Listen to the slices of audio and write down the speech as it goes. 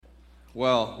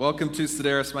Well, welcome to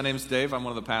Sedaris. My name is Dave. I'm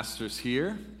one of the pastors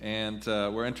here, and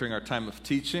we're entering our time of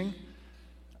teaching.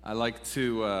 I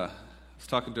was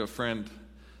talking to a friend,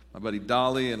 my buddy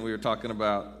Dolly, and we were talking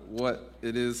about what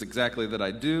it is exactly that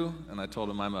I do, and I told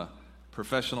him I'm a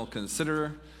professional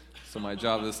considerer, so my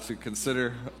job is to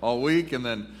consider all week, and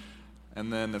then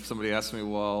if somebody asks me,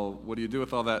 well, what do you do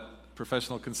with all that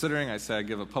professional considering? I say I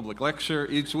give a public lecture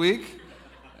each week,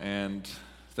 and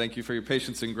thank you for your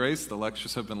patience and grace. The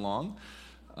lectures have been long.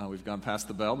 We've gone past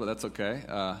the bell, but that's okay.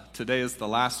 Today is the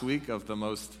last week of the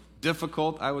most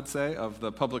difficult, I would say, of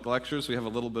the public lectures. We have a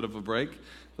little bit of a break.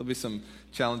 There'll be some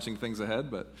challenging things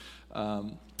ahead, but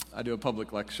I do a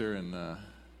public lecture, and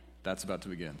that's about to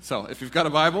begin. So if you've got a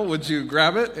Bible, would you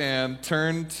grab it and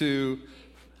turn to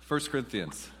 1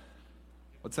 Corinthians?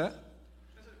 What's that?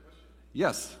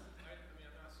 Yes. I'm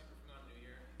not super familiar with New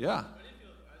Year. Yeah. I was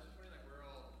just wondering, where'd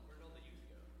all the youth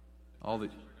go? All the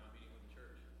We're not meeting with the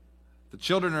church. The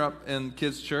children are up in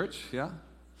kids' church, yeah.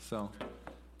 So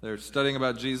they're studying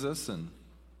about Jesus and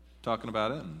talking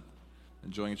about it and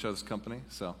enjoying each other's company.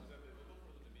 So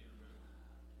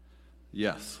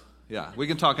yes, yeah. We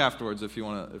can talk afterwards if you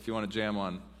want to jam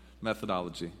on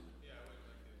methodology.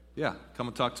 Yeah, come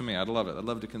and talk to me. I'd love it. I'd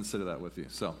love to consider that with you.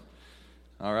 So,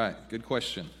 all right, good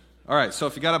question. All right, so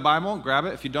if you got a Bible, grab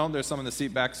it. If you don't, there's some in the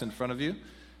seat backs in front of you.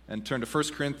 And turn to 1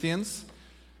 Corinthians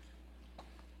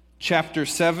chapter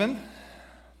 7.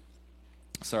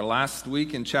 It's our last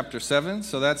week in chapter 7.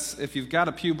 So that's, if you've got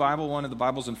a pew Bible, one of the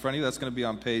Bibles in front of you, that's going to be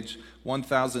on page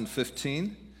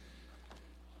 1015.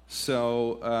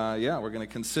 So, we're going to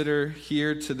consider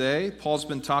here today. Paul's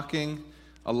been talking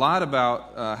a lot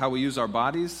about how we use our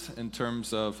bodies in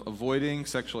terms of avoiding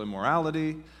sexual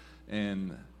immorality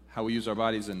and how we use our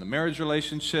bodies in the marriage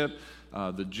relationship,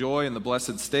 the joy and the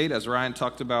blessed state, as Ryan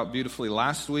talked about beautifully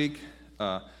last week,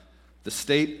 the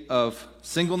state of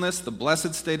singleness, the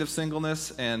blessed state of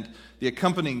singleness, and the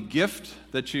accompanying gift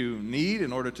that you need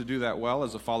in order to do that well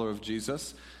as a follower of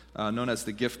Jesus, known as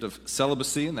the gift of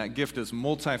celibacy, and that gift is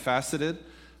multifaceted.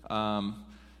 And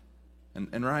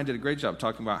Ryan did a great job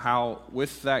talking about how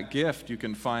with that gift you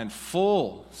can find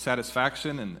full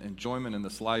satisfaction and enjoyment in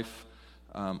this life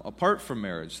apart from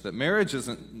marriage, that marriage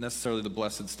isn't necessarily the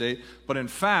blessed state, but in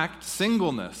fact,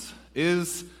 singleness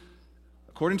is,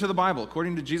 according to the Bible,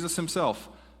 according to Jesus himself,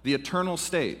 the eternal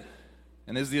state.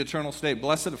 And is the eternal state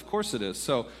blessed? Of course it is.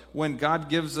 So when God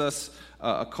gives us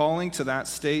a calling to that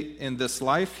state in this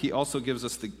life, he also gives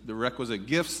us the requisite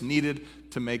gifts needed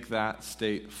to make that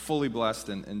state fully blessed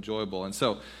and enjoyable. And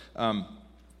so,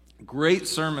 great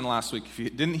sermon last week. If you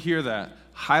didn't hear that,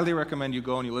 highly recommend you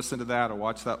go and you listen to that or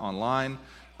watch that online.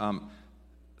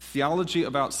 Theology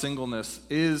about singleness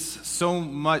is so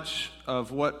much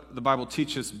of what the Bible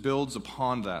teaches builds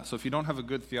upon that. So if you don't have a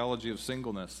good theology of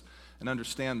singleness and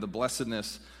understand the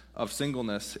blessedness of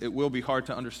singleness, it will be hard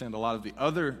to understand a lot of the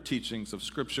other teachings of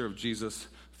Scripture of Jesus,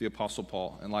 the Apostle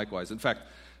Paul, and likewise. In fact,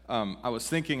 I was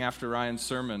thinking after Ryan's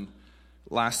sermon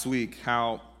last week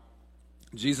how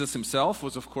Jesus himself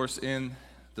was, of course, in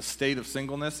the state of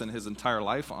singleness in his entire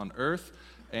life on earth,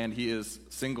 and he is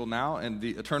single now in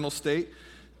the eternal state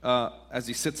as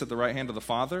he sits at the right hand of the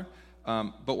Father.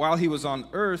 But while he was on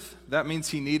earth, that means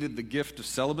he needed the gift of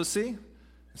celibacy.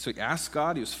 So he asked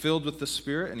God, he was filled with the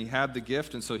Spirit, and he had the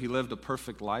gift, and so he lived a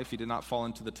perfect life. He did not fall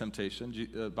into the temptation.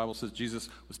 The Bible says Jesus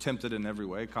was tempted in every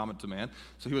way, common to man.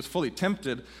 So he was fully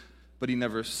tempted, but he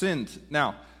never sinned.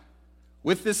 Now,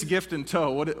 with this gift in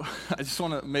tow, I just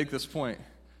want to make this point.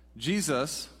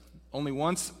 Jesus, only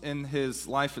once in his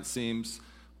life, it seems,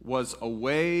 was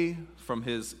away from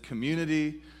his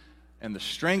community and the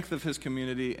strength of his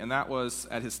community, and that was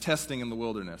at his testing in the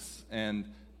wilderness. And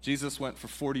Jesus went for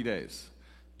 40 days.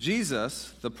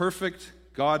 Jesus, the perfect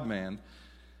God-man,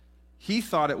 he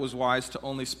thought it was wise to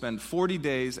only spend 40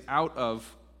 days out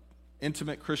of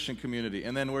intimate Christian community.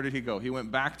 And then where did he go? He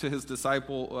went back to his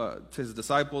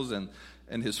disciples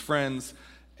and his friends,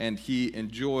 and he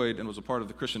enjoyed and was a part of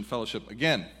the Christian fellowship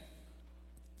again.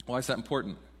 Why is that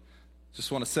important?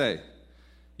 Just want to say,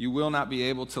 you will not be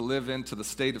able to live into the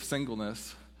state of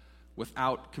singleness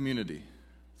without community.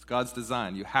 It's God's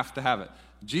design. You have to have it.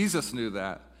 Jesus knew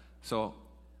that, so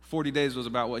 40 days was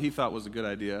about what he thought was a good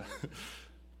idea.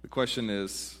 The question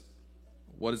is,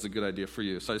 what is a good idea for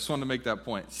you? So I just wanted to make that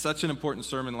point. Such an important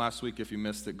sermon last week. If you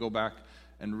missed it, go back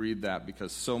and read that,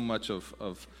 because so much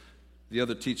of the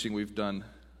other teaching we've done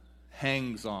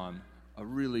hangs on a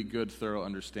really good, thorough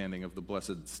understanding of the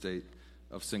blessed state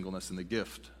of singleness and the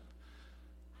gift,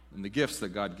 and the gifts that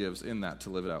God gives in that to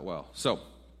live it out well. So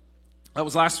that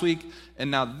was last week, and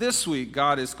now this week,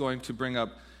 God is going to bring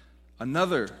up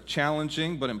another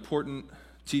challenging but important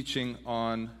teaching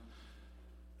on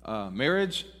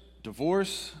Marriage,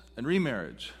 divorce, and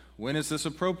remarriage. When is this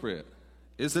appropriate?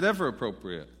 Is it ever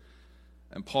appropriate?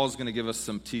 And Paul's going to give us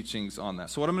some teachings on that.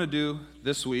 So what I'm going to do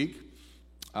this week,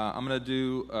 I'm going to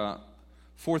do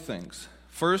 4 things.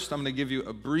 First, I'm going to give you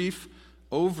a brief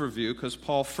overview, because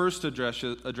Paul first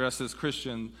addresses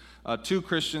two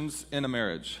Christians in a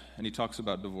marriage, and he talks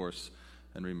about divorce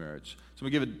and remarriage. So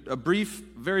I'm going to give a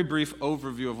very brief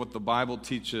overview of what the Bible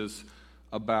teaches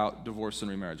about divorce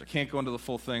and remarriage. I can't go into the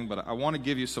full thing, but I want to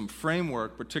give you some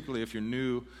framework, particularly if you're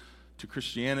new to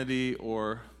Christianity,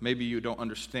 or maybe you don't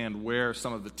understand where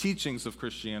some of the teachings of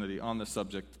Christianity on this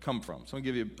subject come from. So I'm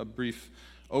going to give you a brief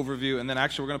overview, and then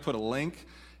actually we're going to put a link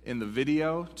in the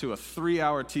video to a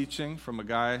 3-hour teaching from a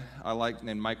guy I like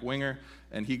named Mike Winger,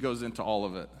 and he goes into all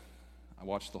of it. I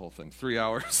watched the whole thing, 3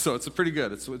 hours, so it's pretty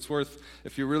good. It's worth,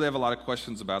 if you really have a lot of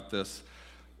questions about this.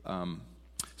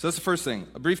 So that's the first thing,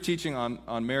 a brief teaching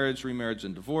on marriage, remarriage,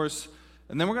 and divorce.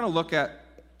 And then we're going to look at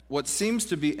what seems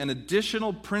to be an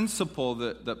additional principle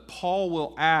that Paul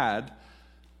will add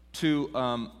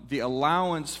to the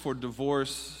allowance for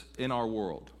divorce in our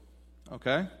world.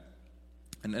 Okay?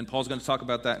 And Paul's going to talk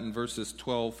about that in verses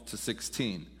 12 to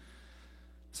 16.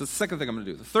 So that's the second thing I'm going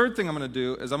to do. The third thing I'm going to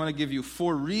do is I'm going to give you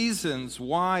 4 reasons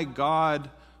why God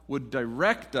would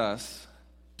direct us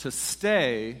to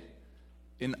stay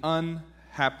in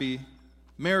unhappy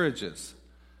marriages.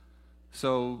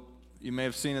 So you may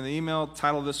have seen in the email,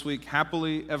 title this week,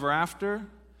 Happily Ever After.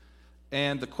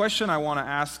 And the question I want to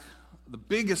ask, the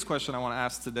biggest question I want to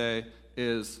ask today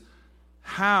is,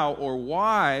 how or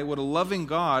why would a loving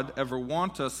God ever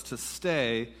want us to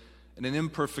stay in an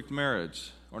imperfect marriage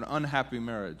or an unhappy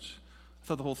marriage? I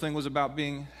thought the whole thing was about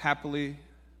being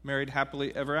married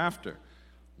happily ever after.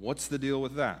 What's the deal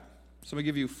with that? So I'm going to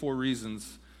give you 4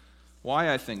 reasons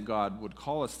why I think God would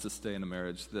call us to stay in a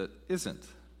marriage that isn't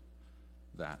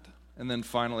that. And then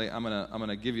finally, I'm going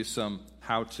to give you some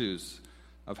how-tos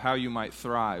of how you might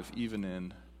thrive even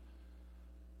in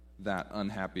that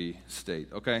unhappy state.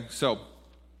 Okay, so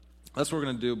that's what we're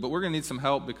going to do, but we're going to need some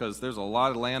help because there's a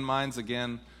lot of landmines,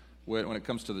 again, when it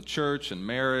comes to the church and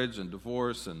marriage and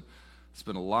divorce, and it's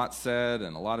been a lot said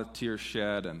and a lot of tears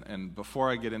shed, and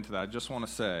before I get into that, I just want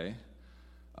to say,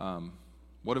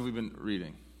 what have we been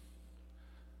reading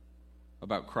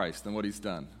about Christ and what he's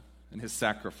done and his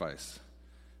sacrifice?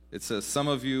 It says, some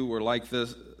of you were like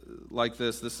this,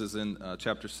 this is in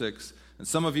chapter 6, and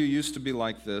some of you used to be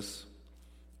like this,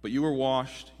 but you were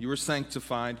washed, you were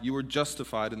sanctified, you were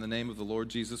justified in the name of the Lord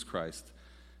Jesus Christ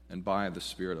and by the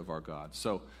Spirit of our God.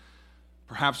 So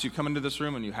perhaps you come into this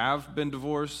room and you have been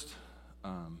divorced,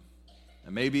 and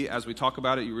maybe as we talk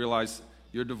about it, you realize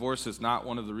your divorce is not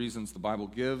one of the reasons the Bible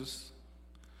gives.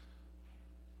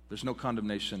 There's no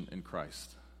condemnation in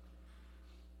Christ.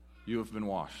 You have been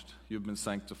washed, you have been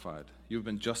sanctified, you have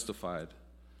been justified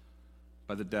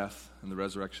by the death and the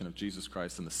resurrection of Jesus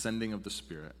Christ and the sending of the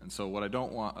Spirit. And so what I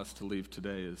don't want us to leave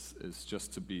today is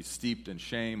just to be steeped in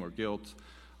shame or guilt.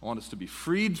 I want us to be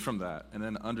freed from that and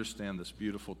then understand this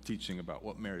beautiful teaching about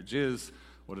what marriage is,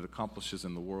 what it accomplishes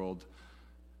in the world,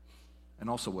 and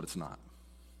also what it's not.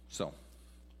 So,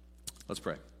 let's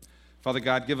pray. Father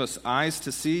God, give us eyes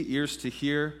to see, ears to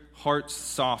hear, hearts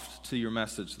soft to your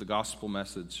message, the gospel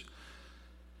message.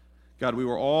 God, we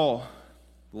were all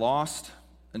lost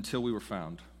until we were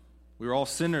found. We were all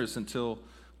sinners until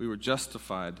we were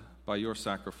justified by your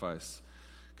sacrifice.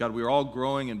 God, we are all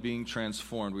growing and being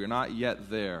transformed. We are not yet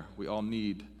there. We all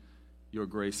need your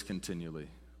grace continually.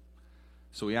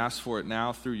 So we ask for it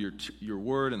now through your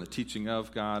word and the teaching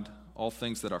of God. All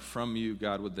things that are from you,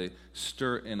 God, would they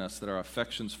stir in us that our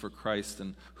affections for Christ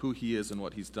and who he is and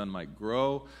what he's done might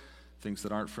grow. Things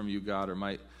that aren't from you, God, or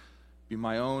might be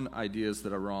my own ideas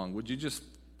that are wrong. Would you just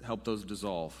help those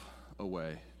dissolve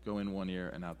away, go in one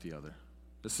ear and out the other?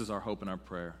 This is our hope and our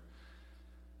prayer.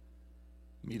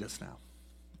 Meet us now.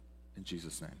 In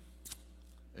Jesus' name,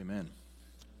 amen.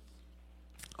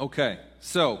 Okay,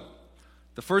 so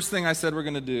the first thing I said we're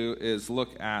going to do is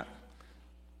look at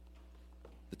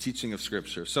the teaching of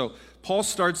Scripture. So Paul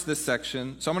starts this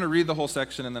section. So I'm going to read the whole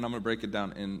section, and then I'm going to break it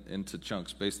down into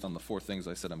chunks based on the 4 things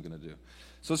I said I'm going to do.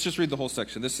 So let's just read the whole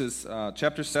section. This is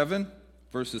chapter 7,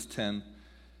 verses 10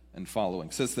 and following.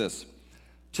 It says this,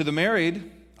 "To the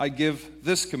married I give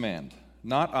this command,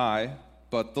 not I,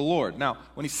 but the Lord." Now,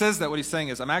 when he says that, what he's saying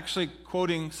is, I'm actually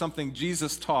quoting something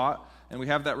Jesus taught, and we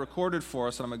have that recorded for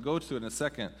us, and I'm going to go to it in a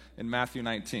second in Matthew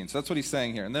 19. So that's what he's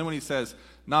saying here. And then when he says,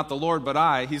 not the Lord, but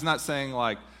I, he's not saying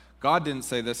like, God didn't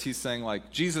say this. He's saying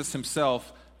like, Jesus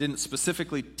himself didn't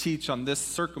specifically teach on this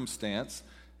circumstance,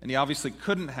 and he obviously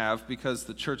couldn't have because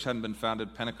the church hadn't been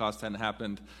founded, Pentecost hadn't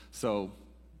happened, so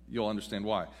you'll understand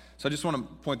why. So I just want to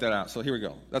point that out. So here we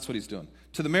go. That's what he's doing.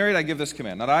 To the married I give this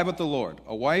command, not I but the Lord.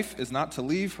 A wife is not to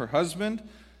leave her husband,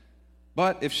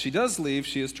 but if she does leave,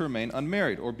 she is to remain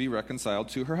unmarried or be reconciled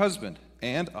to her husband.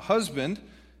 And a husband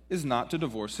is not to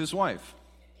divorce his wife.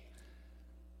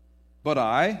 But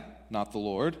I, not the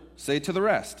Lord, say to the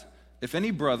rest, if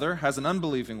any brother has an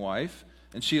unbelieving wife,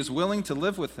 and she is willing to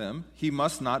live with him, he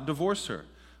must not divorce her.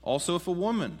 Also, if a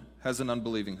woman has an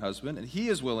unbelieving husband, and he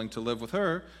is willing to live with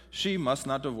her, she must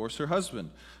not divorce her husband.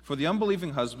 For the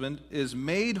unbelieving husband is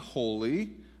made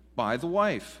holy by the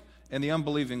wife, and the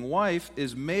unbelieving wife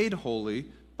is made holy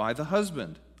by the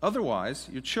husband. Otherwise,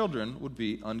 your children would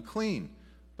be unclean.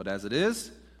 But as it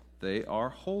is, they are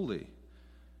holy.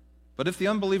 But if the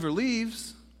unbeliever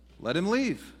leaves, let him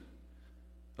leave.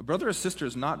 A brother or sister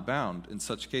is not bound in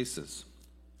such cases.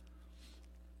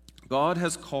 God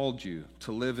has called you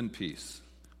to live in peace.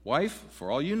 Wife, for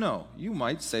all you know, you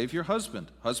might save your husband.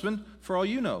 Husband, for all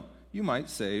you know, you might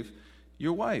save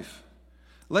your wife.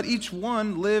 Let each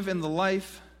one live in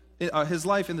his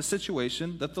life in the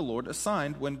situation that the Lord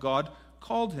assigned when God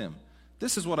called him.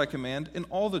 This is what I command in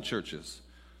all the churches.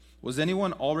 Was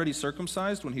anyone already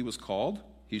circumcised when he was called?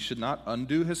 He should not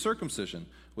undo his circumcision.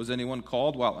 Was anyone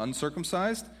called while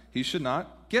uncircumcised? He should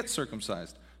not get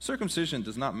circumcised. Circumcision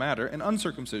does not matter, and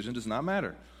uncircumcision does not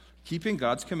matter. Keeping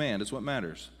God's command is what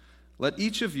matters. Let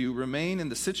each of you remain in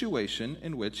the situation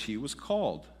in which he was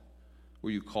called. Were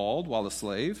you called while a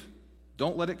slave?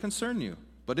 Don't let it concern you.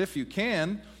 But if you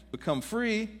can become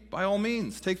free, by all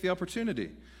means, take the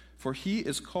opportunity. For he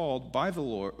is called by the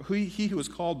Lord. He who is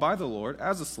called by the Lord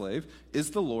as a slave is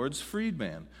the Lord's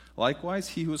freedman. Likewise,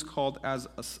 he who is called as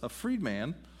a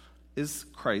freedman is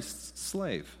Christ's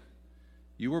slave.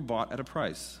 You were bought at a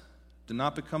price. Do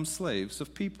not become slaves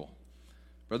of people.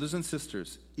 Brothers and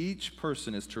sisters, each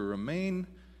person is to remain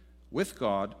with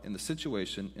God in the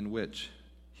situation in which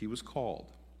he was called.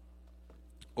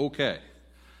 Okay.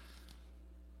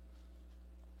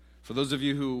 For those of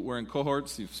you who were in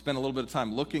cohorts, you've spent a little bit of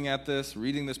time looking at this,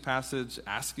 reading this passage,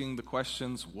 asking the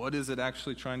questions, what is it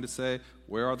actually trying to say?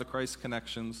 Where are the Christ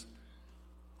connections?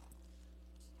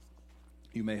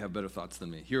 You may have better thoughts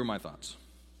than me. Here are my thoughts.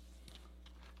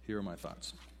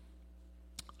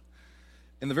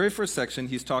 In the very first section,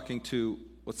 he's talking to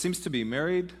what seems to be a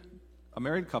married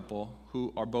couple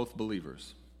who are both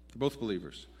believers. They're both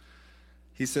believers.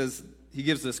 He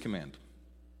gives this command.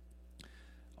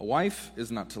 A wife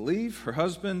is not to leave her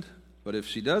husband, but if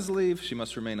she does leave, she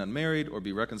must remain unmarried or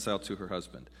be reconciled to her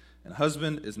husband. And a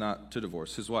husband is not to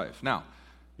divorce his wife. Now,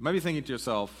 you might be thinking to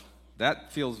yourself,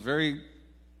 that feels very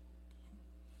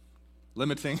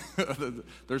limiting.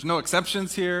 There's no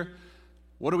exceptions here.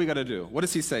 What do we got to do? What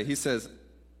does he say? He says,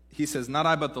 not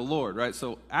I but the Lord, right?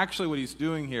 So actually what he's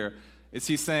doing here is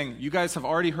he's saying, you guys have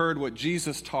already heard what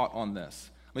Jesus taught on this.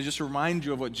 Let me just remind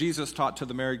you of what Jesus taught to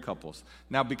the married couples.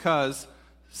 Now, because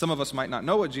some of us might not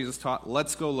know what Jesus taught,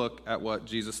 let's go look at what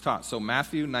Jesus taught. So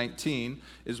Matthew 19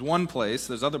 is one place.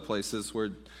 There's other places where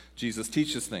Jesus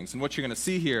teaches things. And what you're going to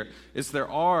see here is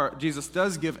Jesus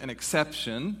does give an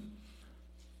exception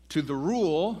to the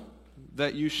rule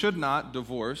that you should not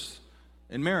divorce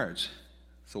in marriage.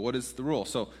 So what is the rule?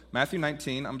 So Matthew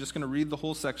 19, I'm just going to read the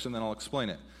whole section, then I'll explain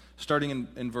it. Starting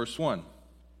in verse 1,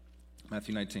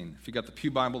 Matthew 19. If you got the Pew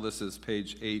Bible, this is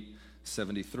page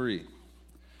 873. It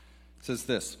says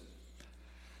this,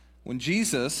 when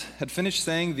Jesus had finished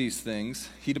saying these things,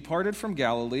 he departed from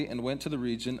Galilee and went to the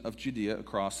region of Judea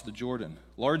across the Jordan.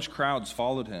 Large crowds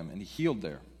followed him, and he healed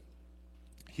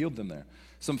them there.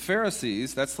 Some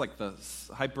Pharisees, that's like the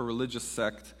hyper-religious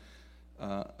sect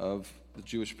of the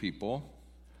Jewish people,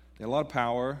 they had a lot of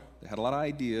power, they had a lot of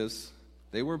ideas,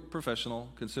 they were professional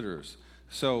considerers.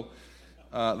 So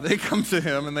they come to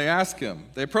him and they ask him,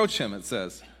 they approach him, it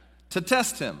says, to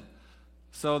test him.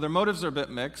 So their motives are a bit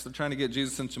mixed. They're trying to get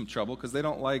Jesus in some trouble because they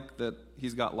don't like that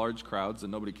he's got large crowds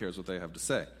and nobody cares what they have to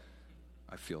say.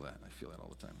 I feel that all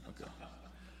the time. Okay.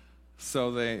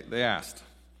 So they asked,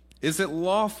 is it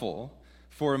lawful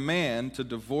for a man to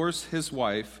divorce his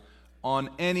wife on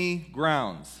any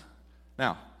grounds?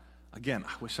 Now, again,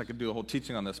 I wish I could do a whole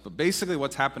teaching on this, but basically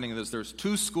what's happening is there's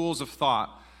two schools of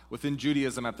thought within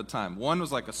Judaism at the time. One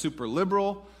was like a super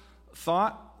liberal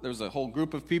thought. There was a whole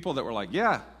group of people that were like,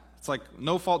 yeah, it's like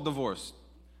no-fault divorce.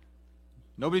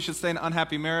 Nobody should stay in an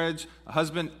unhappy marriage. A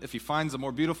husband, if he finds a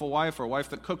more beautiful wife or a wife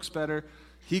that cooks better,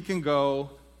 he can go.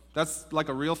 That's like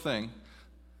a real thing.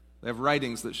 They have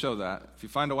writings that show that. If you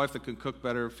find a wife that can cook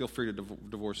better, feel free to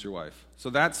divorce your wife.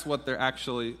 So that's what they're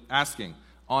actually asking.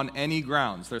 On any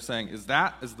grounds. They're saying, is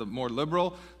the more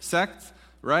liberal sect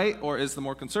right? Or is the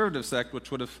more conservative sect,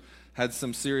 which would have had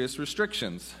some serious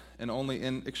restrictions? and only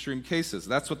in extreme cases.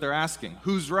 That's what they're asking.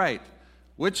 Who's right?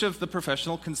 Which of the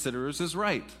professional considerers is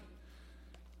right?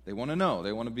 They want to know.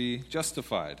 They want to be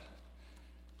justified.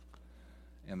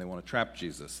 And they want to trap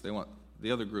Jesus. They want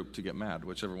the other group to get mad,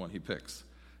 whichever one he picks.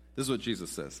 This is what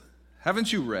Jesus says.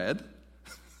 Haven't you read?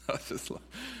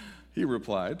 He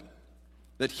replied,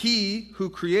 that he who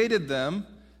created them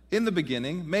in the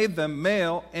beginning made them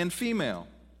male and female.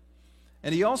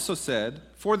 And he also said,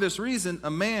 for this reason, a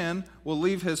man will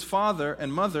leave his father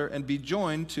and mother and be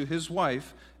joined to his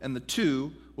wife, and the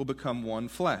two will become one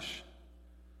flesh.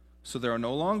 So there are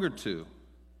no longer two,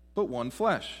 but one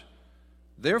flesh.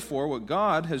 Therefore, what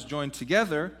God has joined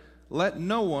together, let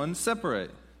no one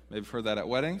separate. Maybe you've heard that at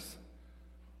weddings.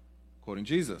 Quoting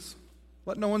Jesus.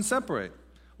 Let no one separate.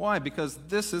 Why? Because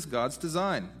this is God's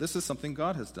design. This is something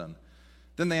God has done.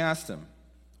 Then they asked him,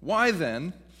 why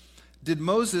then did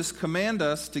Moses command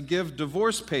us to give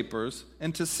divorce papers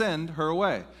and to send her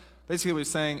away? Basically what he's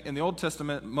saying, in the Old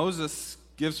Testament, Moses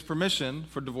gives permission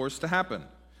for divorce to happen.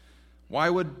 Why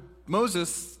would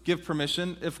Moses give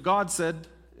permission if God said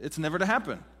it's never to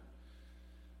happen?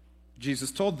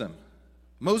 Jesus told them,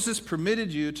 Moses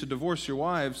permitted you to divorce your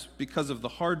wives because of the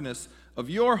hardness of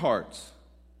your hearts.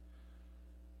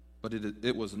 But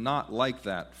it was not like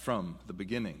that from the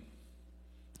beginning.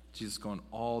 Jesus going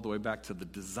all the way back to the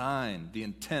design, the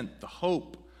intent, the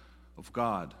hope of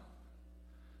God.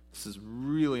 This is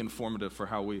really informative for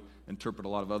how we interpret a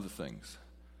lot of other things.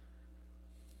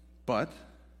 But,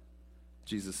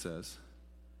 Jesus says,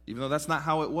 even though that's not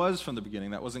how it was from the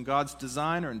beginning, that wasn't God's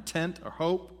design or intent or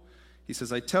hope, he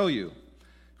says, I tell you,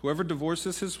 whoever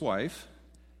divorces his wife,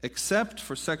 except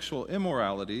for sexual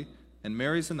immorality, and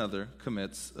marries another,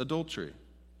 commits adultery.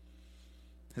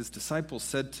 His disciples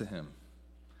said to him,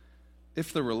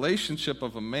 if the relationship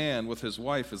of a man with his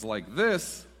wife is like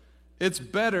this, it's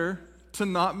better to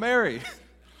not marry.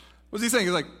 What's he saying?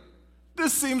 He's like,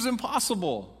 this seems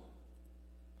impossible.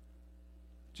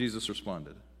 Jesus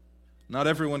responded, not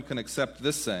everyone can accept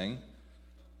this saying,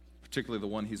 particularly the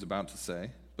one he's about to say,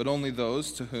 but only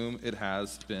those to whom it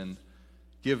has been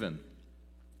given.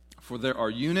 For there are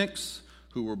eunuchs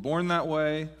who were born that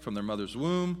way from their mother's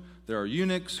womb. There are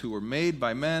eunuchs who were made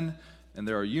by men, and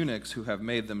there are eunuchs who have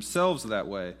made themselves that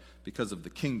way because of the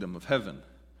kingdom of heaven.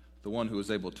 The one who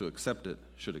is able to accept it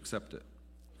should accept it.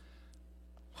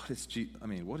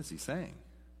 What is he saying?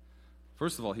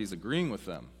 First of all, he's agreeing with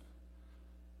them.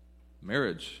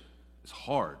 Marriage is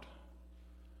hard.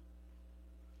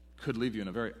 Could leave you in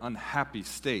a very unhappy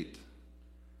state.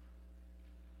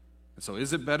 And so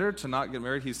is it better to not get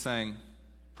married? He's saying,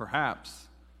 perhaps,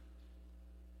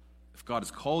 if God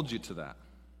has called you to that,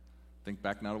 think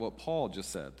back now to what Paul just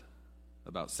said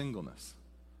about singleness.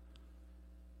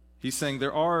 He's saying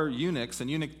there are eunuchs, and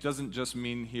eunuch doesn't just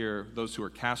mean here those who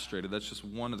are castrated. That's just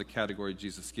one of the categories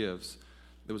Jesus gives.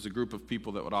 There was a group of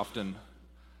people that would often,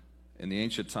 in the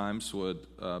ancient times, would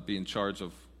be in charge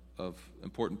of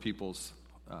important people's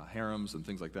harems and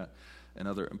things like that, and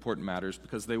other important matters,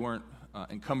 because they weren't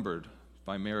encumbered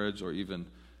by marriage or even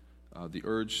the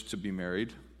urge to be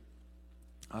married.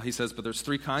 He says, but there's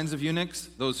three kinds of eunuchs.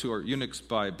 Those who are eunuchs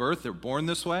by birth, they're born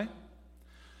this way.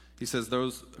 He says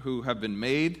those who have been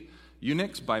made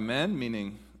eunuchs by men,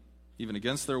 meaning even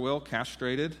against their will,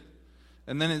 castrated.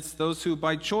 And then it's those who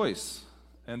by choice.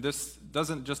 And this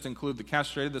doesn't just include the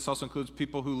castrated, this also includes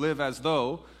people who live as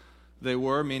though they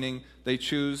were, meaning they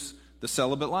choose the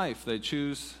celibate life. They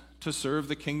choose to serve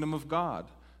the kingdom of God.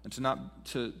 And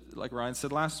to like Ryan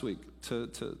said last week, to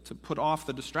put off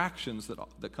the distractions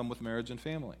that come with marriage and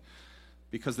family,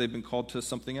 because they've been called to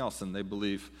something else, and they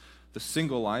believe the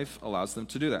single life allows them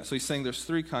to do that. So he's saying there's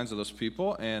three kinds of those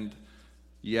people, and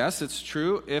yes, it's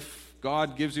true, if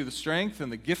God gives you the strength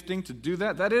and the gifting to do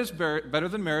that, that is better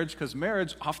than marriage, because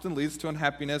marriage often leads to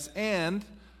unhappiness, and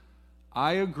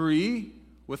I agree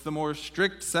with the more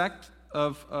strict sect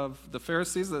of the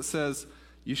Pharisees that says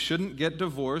you shouldn't get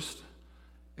divorced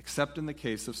except in the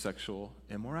case of sexual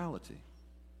immorality.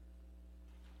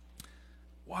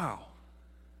 Wow.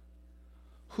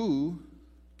 Who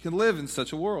can live in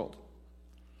such a world?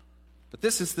 But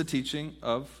this is the teaching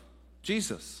of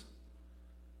Jesus.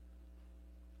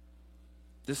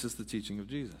 This is the teaching of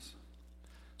Jesus.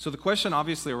 So the question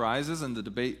obviously arises in the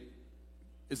debate,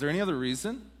 is there any other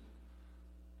reason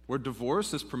where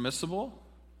divorce is permissible?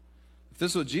 If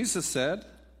this is what Jesus said,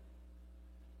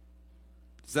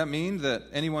 does that mean that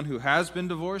anyone who has been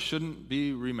divorced shouldn't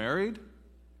be remarried?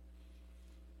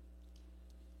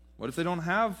 What if they don't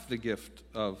have the gift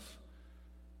of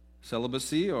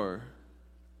celibacy or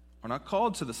are not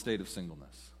called to the state of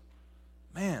singleness?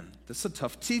 Man, this is a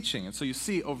tough teaching. And so you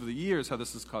see over the years how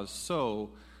this has caused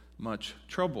so much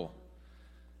trouble.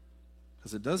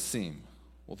 Because it does seem,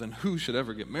 well, then who should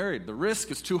ever get married? The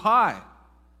risk is too high.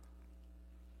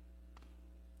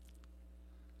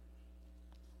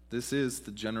 This is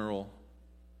the general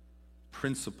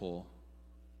principle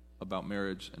about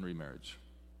marriage and remarriage.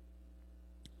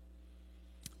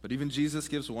 But even Jesus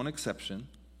gives one exception.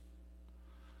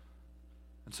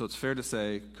 And so it's fair to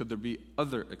say, could there be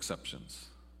other exceptions?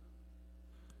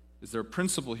 Is there a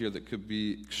principle here that could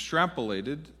be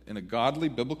extrapolated in a godly,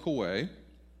 biblical way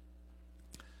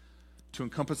to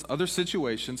encompass other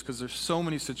situations? Because there's so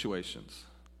many situations.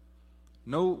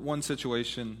 No one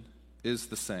situation is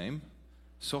the same.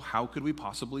 So how could we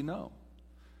possibly know?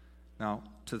 Now,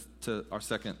 to our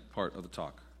second part of the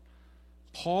talk.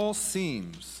 Paul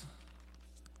seems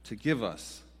to give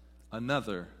us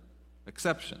another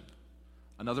exception,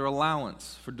 another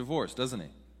allowance for divorce, doesn't he?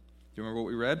 Do you remember what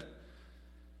we read?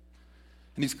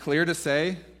 And he's clear to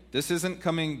say this isn't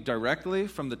coming directly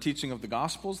from the teaching of the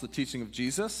Gospels, the teaching of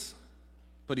Jesus,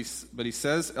 but he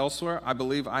says elsewhere, I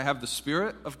believe I have the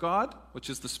Spirit of God, which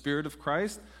is the Spirit of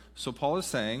Christ. So Paul is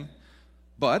saying,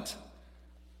 but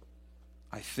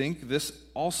I think this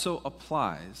also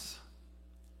applies,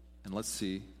 and let's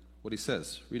see what he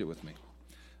says. Read it with me.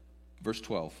 Verse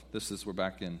 12. We're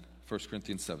back in 1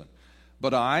 Corinthians 7.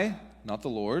 But I, not the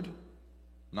Lord, I'm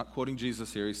not quoting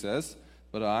Jesus here, he says,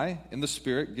 but I, in the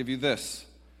Spirit, give you this.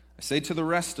 I say to the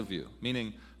rest of you,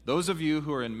 meaning those of you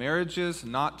who are in marriages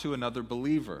not to another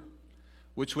believer,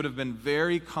 which would have been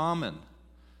very common.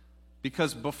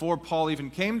 Because before Paul even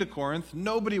came to Corinth,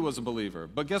 nobody was a believer.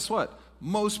 But guess what?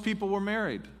 Most people were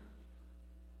married.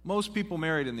 Most people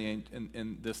married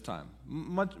in this time.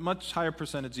 Much higher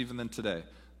percentage even than today.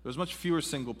 There was much fewer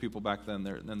single people back then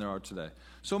than there are today.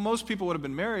 So most people would have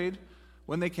been married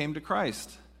when they came to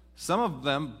Christ. Some of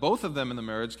them, both of them in the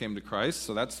marriage came to Christ,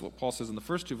 so that's what Paul says in the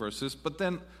first two verses. But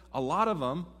then a lot of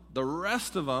them, the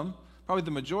rest of them, probably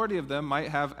the majority of them might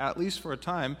have, at least for a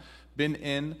time, been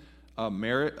in a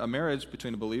marriage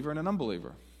between a believer and an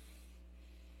unbeliever.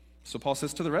 So Paul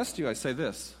says, to the rest of you, I say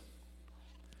this.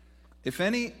 If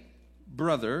any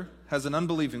brother has an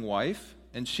unbelieving wife,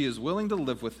 and she is willing to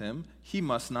live with him, he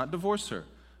must not divorce her.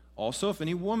 Also, if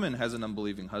any woman has an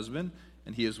unbelieving husband,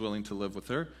 and he is willing to live with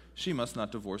her, she must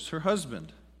not divorce her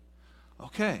husband.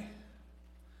 Okay.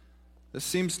 This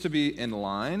seems to be in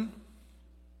line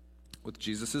with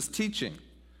Jesus' teaching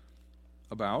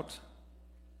about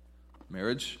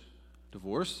marriage,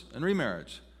 divorce, and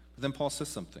remarriage. But then Paul says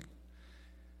something.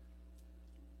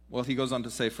 Well, he goes on to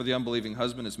say, for the unbelieving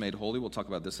husband is made holy. We'll talk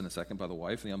about this in a second by the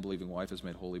wife. The unbelieving wife is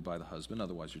made holy by the husband.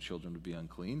 Otherwise, your children would be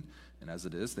unclean. And as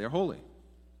it is, they are holy.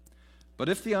 But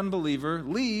if the unbeliever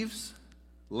leaves,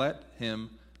 let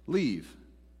him leave.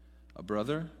 A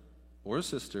brother or a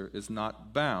sister is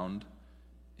not bound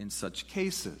in such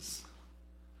cases.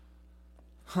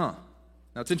 Now,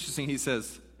 it's interesting he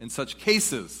says, in such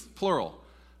cases, plural.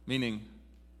 Meaning,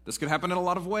 this could happen in a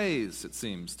lot of ways, it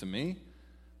seems to me.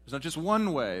 There's not just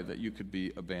one way that you could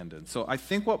be abandoned. So I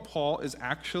think what Paul is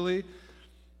actually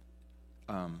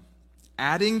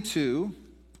adding to,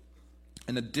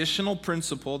 an additional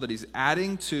principle that he's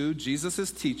adding to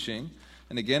Jesus' teaching,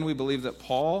 and again, we believe that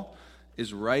Paul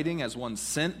is writing as one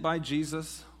sent by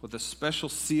Jesus with a special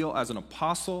seal as an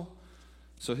apostle,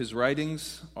 so his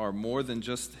writings are more than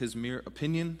just his mere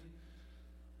opinion.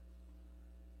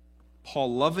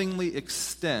 Paul lovingly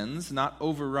extends, not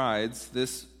overrides,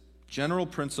 this general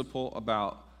principle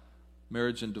about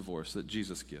marriage and divorce that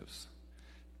Jesus gives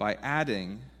by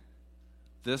adding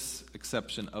this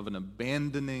exception of an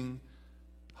abandoning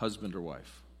husband or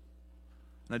wife.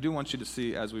 And I do want you to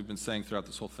see, as we've been saying throughout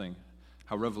this whole thing,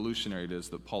 how revolutionary it is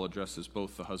that Paul addresses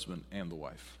both the husband and the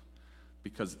wife.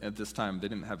 Because at this time, they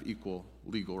didn't have equal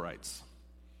legal rights.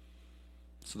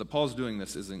 So that Paul's doing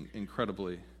this is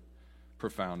incredibly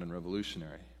profound and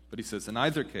revolutionary. But he says, in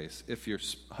either case, if your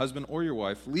husband or your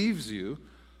wife leaves you,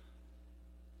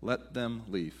 let them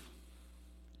leave.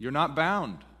 You're not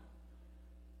bound.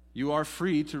 You are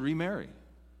free to remarry.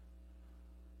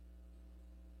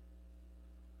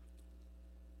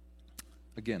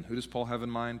 Again, who does Paul have in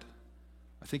mind?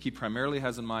 I think he primarily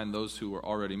has in mind those who were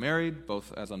already married,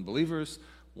 both as unbelievers.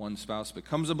 One spouse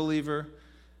becomes a believer,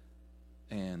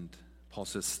 and Paul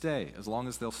says, stay, as long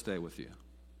as they'll stay with you.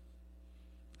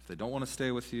 If they don't want to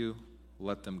stay with you,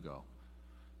 let them go.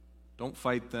 Don't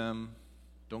fight them.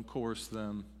 Don't coerce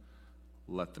them.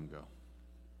 Let them go.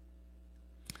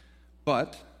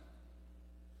 But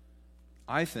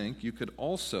I think you could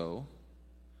also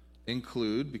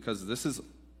include, because this is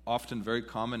often very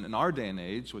common in our day and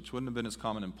age, which wouldn't have been as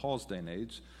common in Paul's day and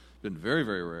age, been very,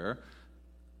 very rare,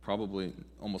 probably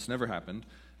almost never happened,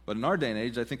 But in our day and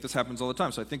age, I think this happens all the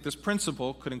time. So I think this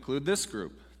principle could include this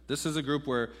group. This is a group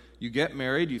where you get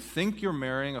married, you think you're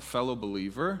marrying a fellow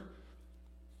believer,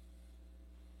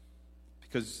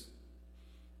 because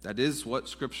that is what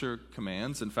Scripture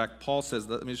commands. In fact, Paul says,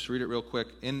 let me just read it real quick.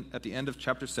 At the end of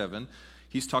chapter 7,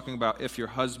 he's talking about if your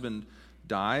husband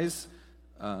dies,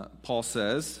 Paul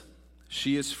says,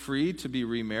 she is free to be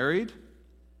remarried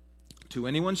to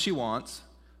anyone she wants,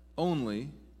 only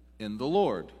in the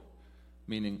Lord,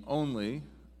 meaning only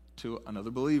to another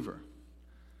believer.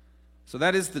 So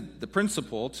that is the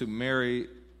principle, to marry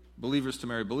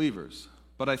believers.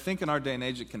 But I think in our day and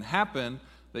age it can happen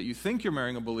that you think you're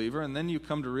marrying a believer, and then you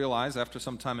come to realize after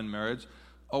some time in marriage,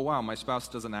 oh wow, my spouse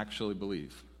doesn't actually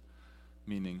believe.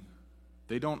 Meaning,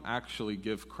 they don't actually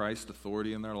give Christ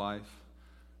authority in their life.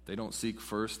 They don't seek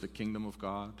first the kingdom of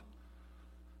God.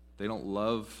 They don't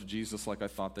love Jesus like I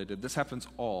thought they did. This happens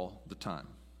all the time.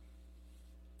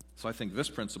 So I think this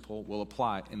principle will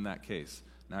apply in that case.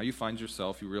 Now you find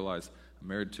yourself, you realize, I'm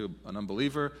married to an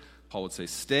unbeliever. Paul would say,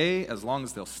 stay as long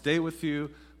as they'll stay with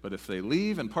you. But if they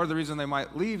leave, and part of the reason they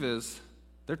might leave is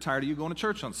they're tired of you going to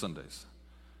church on Sundays.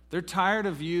 They're tired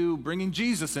of you bringing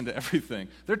Jesus into everything.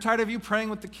 They're tired of you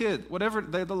praying with the kid. Whatever,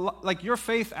 like your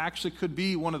faith actually could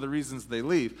be one of the reasons they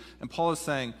leave. And Paul is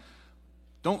saying,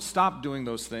 don't stop doing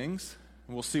those things.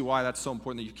 And we'll see why that's so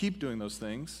important that you keep doing those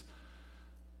things.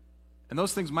 And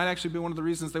those things might actually be one of the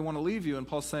reasons they want to leave you. And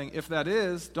Paul's saying, if that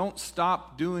is, don't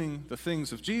stop doing the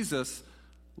things of Jesus.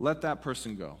 Let that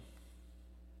person go.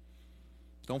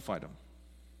 Don't fight them.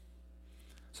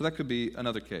 So that could be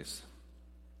another case.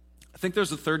 I think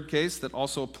there's a third case that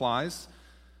also applies.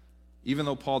 Even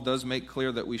though Paul does make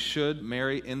clear that we should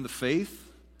marry in the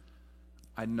faith,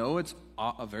 I know it's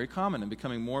very common and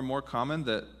becoming more and more common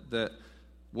that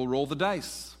we'll roll the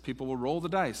dice. People will roll the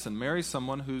dice and marry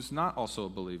someone who's not also a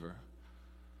believer.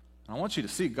 And I want you to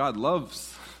see God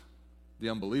loves the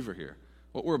unbeliever here.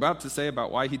 What we're about to say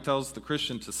about why he tells the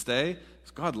Christian to stay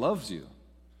is God loves you.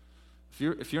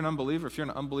 If you're an unbeliever, if you're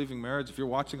in an unbelieving marriage, if you're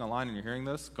watching online and you're hearing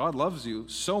this, God loves you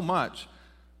so much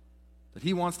that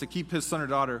he wants to keep his son or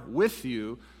daughter with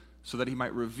you so that he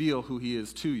might reveal who he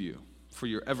is to you for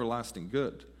your everlasting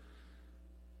good.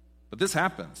 But this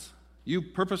happens. You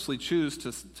purposely choose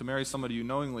to marry somebody you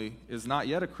knowingly is not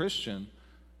yet a Christian,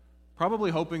 probably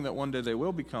hoping that one day they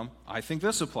will become. I think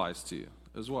this applies to you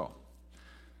as well.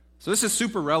 So this is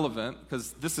super relevant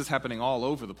because this is happening all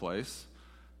over the place,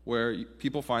 where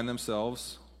people find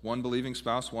themselves one believing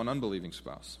spouse, one unbelieving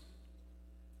spouse.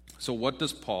 So what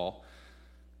does Paul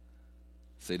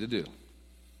say to do?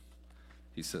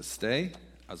 He says, stay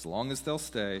as long as they'll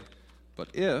stay, but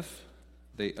if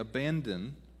they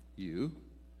abandon you,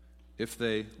 if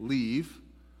they leave,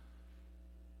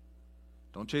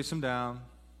 don't chase them down.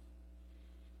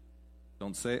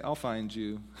 Don't say, I'll find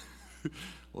you.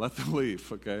 Let them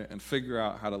leave, okay? And figure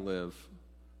out how to live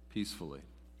peacefully.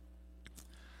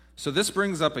 So this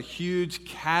brings up a huge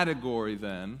category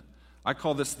then. I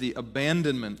call this the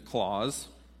abandonment clause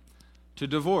to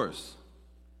divorce.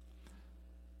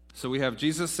 So we have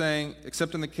Jesus saying,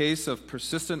 except in the case of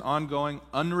persistent, ongoing,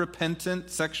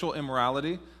 unrepentant sexual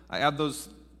immorality. I add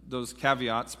those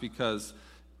caveats because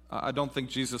I don't think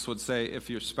Jesus would say if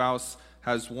your spouse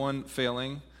has one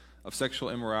failing of sexual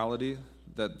immorality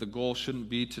that the goal shouldn't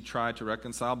be to try to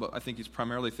reconcile, but I think he's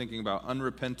primarily thinking about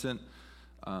unrepentant,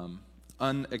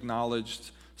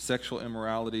 unacknowledged sexual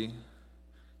immorality,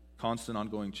 constant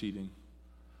ongoing cheating.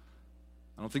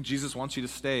 I don't think Jesus wants you to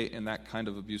stay in that kind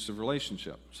of abusive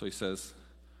relationship. So he says,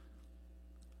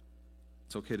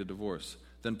 it's okay to divorce.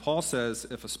 Then Paul says,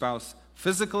 if a spouse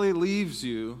physically leaves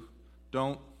you,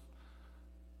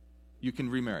 you can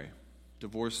remarry.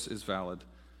 Divorce is valid.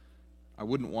 I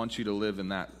wouldn't want you to live in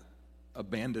that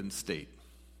abandoned state.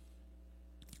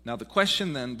 Now the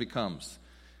question then becomes,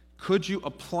 could you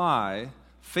apply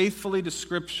faithfully to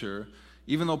Scripture,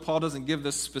 even though Paul doesn't give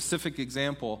this specific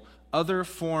example, other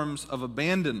forms of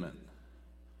abandonment?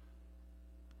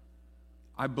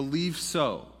 I believe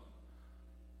so.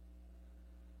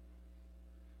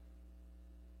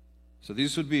 So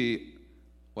these would be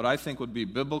what I think would be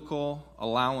biblical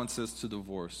allowances to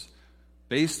divorce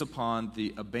based upon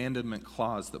the abandonment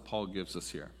clause that Paul gives us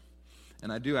here.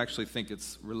 And I do actually think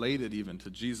it's related even to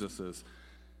Jesus'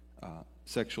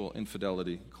 sexual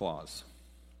infidelity clause.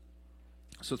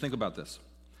 So think about this.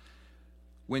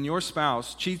 When your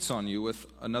spouse cheats on you with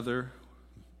another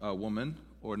woman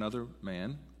or another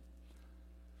man,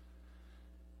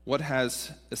 what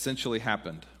has essentially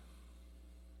happened?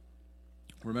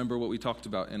 Remember what we talked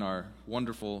about in our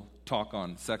wonderful talk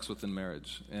on sex within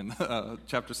marriage in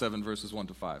chapter 7, verses 1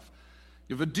 to 5.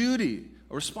 You have a duty,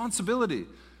 a responsibility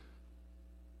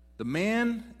The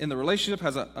man in the relationship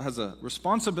has a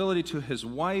responsibility to his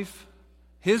wife.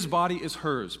 His body is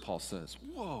hers, Paul says.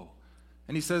 Whoa.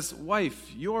 And he says,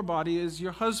 wife, your body is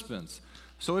your husband's.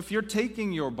 So if you're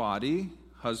taking your body,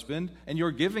 husband, and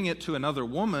you're giving it to another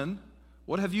woman,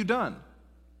 what have you done?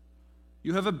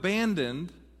 You have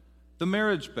abandoned the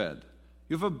marriage bed.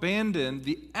 You've abandoned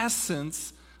the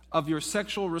essence of your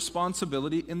sexual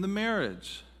responsibility in the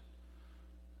marriage.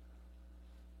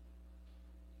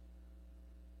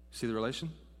 See the relation?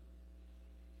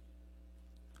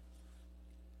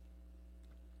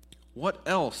 What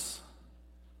else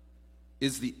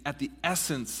is at the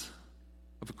essence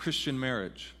of a Christian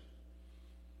marriage?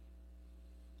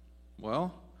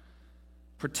 Well,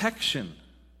 protection.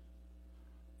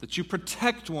 That you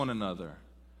protect one another.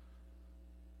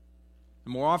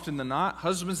 And more often than not,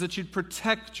 husbands, that you'd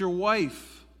protect your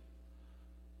wife.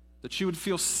 That she would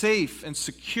feel safe and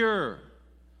secure.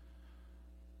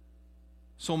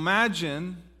 So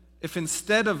imagine if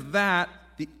instead of that,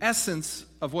 the essence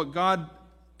of what God,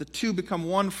 the two become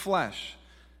one flesh.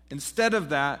 Instead of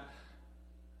that,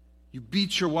 you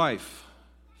beat your wife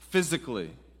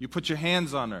physically. You put your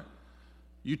hands on her.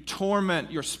 You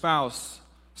torment your spouse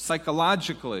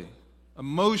psychologically,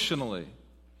 emotionally,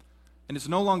 and it's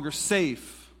no longer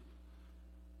safe.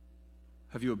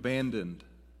 Have you abandoned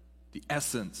the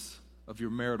essence of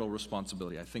your marital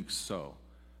responsibility? I think so.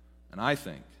 And I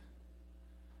think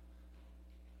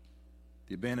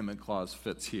the abandonment clause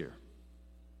fits here.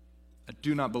 I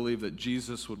do not believe that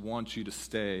Jesus would want you to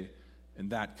stay in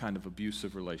that kind of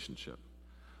abusive relationship.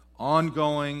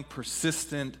 Ongoing,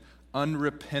 persistent,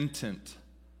 unrepentant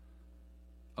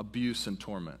abuse and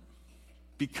torment.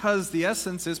 Because the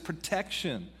essence is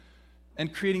protection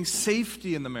and creating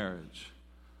safety in the marriage.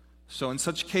 So in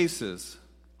such cases,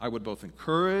 I would both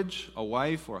encourage a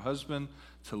wife or a husband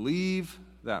to leave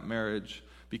that marriage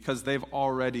because they've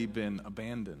already been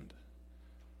abandoned.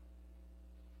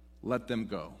 Let them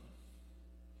go.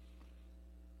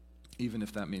 Even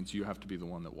if that means you have to be the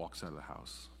one that walks out of the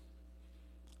house.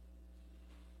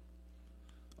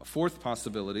 A fourth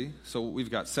possibility, so we've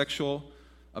got sexual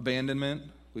abandonment,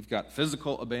 we've got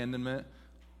physical abandonment,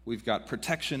 we've got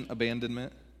protection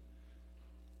abandonment,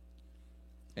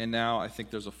 and now I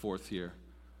think there's a fourth here.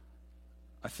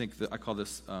 I think that I call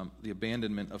this the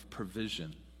abandonment of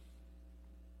provision.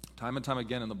 Time and time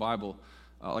again in the Bible,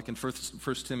 like in 1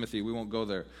 Timothy, we won't go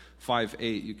there,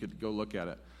 5:8, you could go look at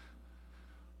it.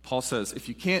 Paul says, if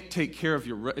you can't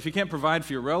provide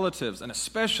for your relatives, and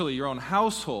especially your own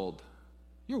household,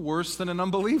 you're worse than an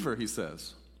unbeliever, he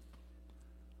says.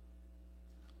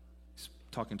 He's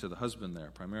talking to the husband there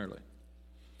primarily.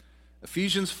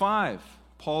 Ephesians 5,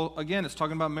 Paul, again, is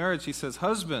talking about marriage. He says,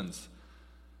 husbands,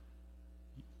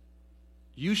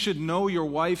 you should know your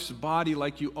wife's body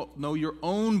like you know your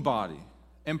own body,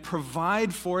 and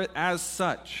provide for it as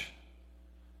such.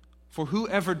 For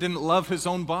whoever didn't love his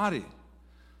own body?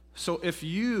 So if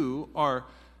you are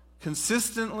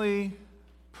consistently,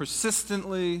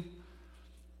 persistently,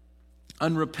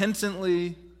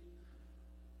 unrepentantly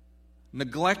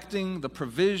neglecting the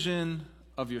provision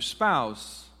of your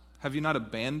spouse, have you not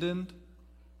abandoned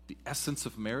the essence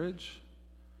of marriage?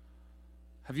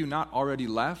 Have you not already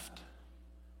left?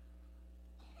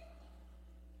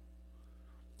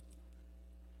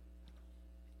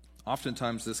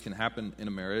 Oftentimes this can happen in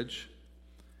a marriage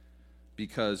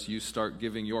because you start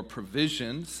giving your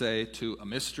provision, say, to a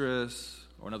mistress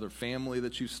or another family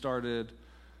that you started,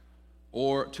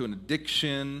 or to an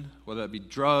addiction, whether that be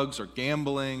drugs or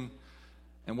gambling,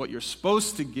 and what you're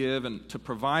supposed to give and to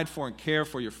provide for and care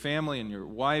for your family and your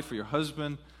wife or your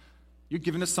husband, you're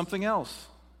giving to something else.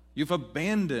 You've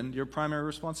abandoned your primary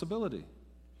responsibility.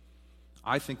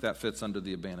 I think that fits under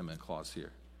the abandonment clause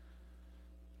here.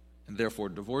 And therefore,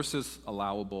 divorce is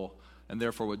allowable, and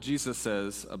therefore what Jesus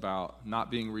says about not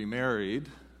being remarried,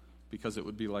 because it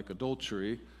would be like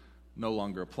adultery, no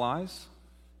longer applies.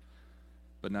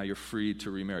 But now you're free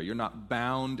to remarry. You're not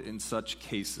bound in such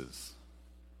cases.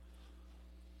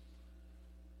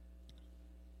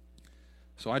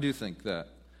 So I do think that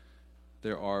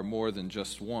there are more than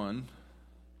just one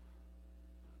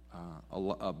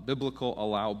biblical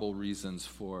allowable reasons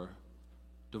for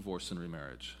divorce and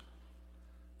remarriage.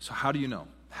 So how do you know?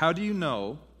 How do you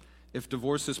know if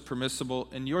divorce is permissible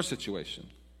in your situation?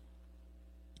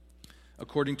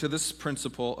 According to this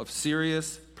principle of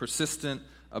serious, persistent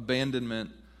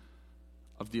abandonment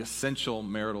of the essential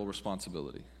marital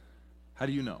responsibility. How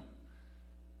do you know?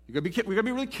 We got to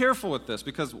be really careful with this,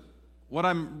 because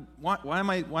why am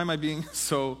I being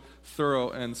so thorough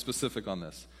and specific on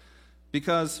this?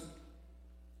 Because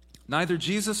Neither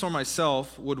Jesus or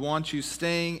myself would want you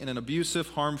staying in an abusive,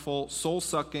 harmful,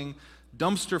 soul-sucking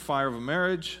dumpster fire of a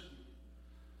marriage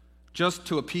just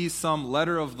to appease some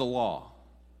letter of the law.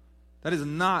 That is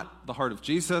not the heart of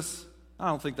Jesus. I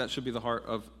don't think that should be the heart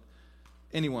of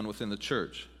anyone within the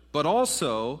church. But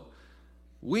also,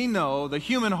 we know the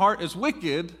human heart is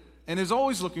wicked and is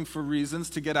always looking for reasons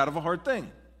to get out of a hard thing.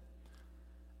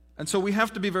 And so we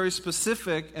have to be very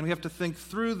specific, and we have to think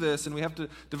through this, and we have to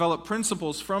develop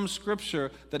principles from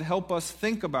Scripture that help us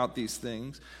think about these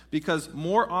things, because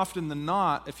more often than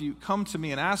not, if you come to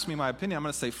me and ask me my opinion, I'm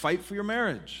going to say, fight for your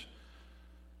marriage.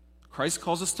 Christ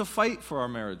calls us to fight for our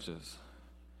marriages,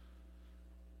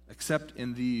 except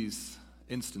in these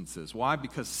instances. Why?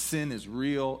 Because sin is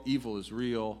real, evil is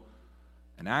real,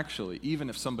 and actually, even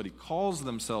if somebody calls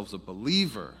themselves a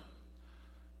believer,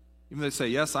 even if they say,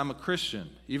 yes, I'm a Christian,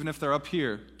 even if they're up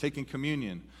here taking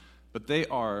communion, but they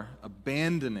are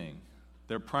abandoning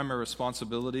their primary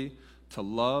responsibility to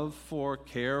love for,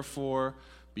 care for,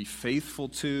 be faithful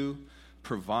to,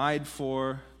 provide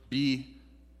for, be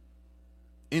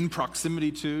in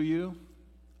proximity to you,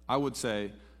 I would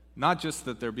say, not just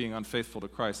that they're being unfaithful to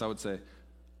Christ, I would say,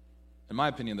 in my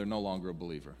opinion, they're no longer a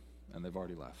believer, and they've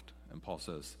already left. And Paul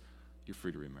says, you're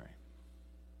free to remarry.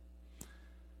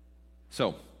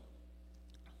 So,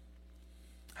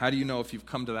 how do you know if you've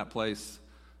come to that place?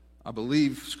 I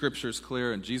believe Scripture is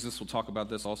clear, and Jesus will talk about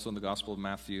this also in the Gospel of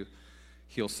Matthew.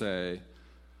 He'll say,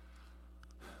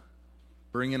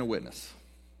 bring in a witness.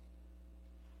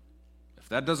 If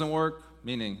that doesn't work,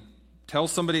 meaning tell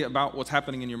somebody about what's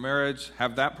happening in your marriage,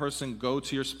 have that person go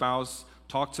to your spouse,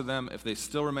 talk to them. If they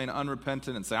still remain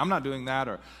unrepentant and say, I'm not doing that,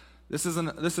 or this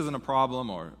isn't a problem,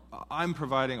 or I'm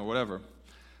providing, or whatever,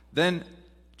 then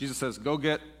Jesus says, go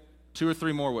get 2 or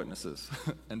 3 more witnesses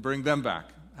and bring them back.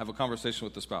 Have a conversation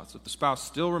with the spouse. If the spouse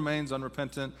still remains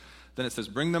unrepentant, then it says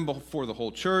bring them before the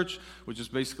whole church, which is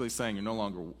basically saying you're no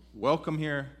longer welcome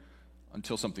here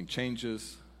until something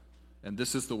changes. And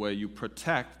this is the way you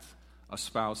protect a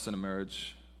spouse in a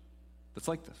marriage that's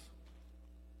like this.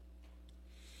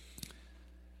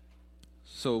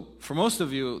 So for most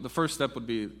of you, the first step would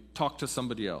be talk to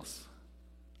somebody else.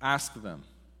 Ask them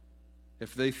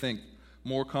if they think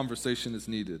more conversation is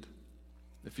needed.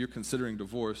 If you're considering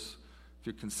divorce, if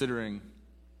you're considering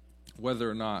whether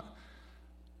or not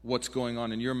what's going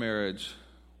on in your marriage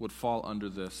would fall under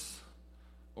this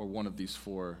or one of these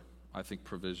 4, I think,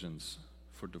 provisions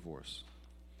for divorce.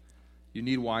 You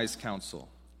need wise counsel.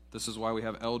 This is why we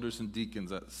have elders and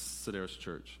deacons at Sedaris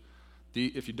Church.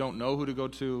 If you don't know who to go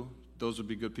to, those would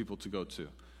be good people to go to.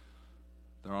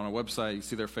 They're on our website. You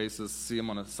see their faces. See them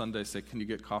on a Sunday. Say, can you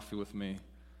get coffee with me?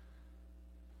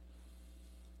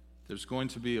 There's going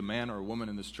to be a man or a woman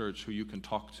in this church who you can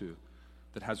talk to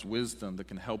that has wisdom, that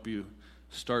can help you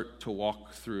start to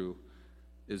walk through,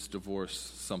 is divorce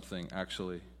something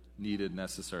actually needed,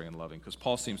 necessary, and loving? Because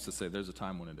Paul seems to say there's a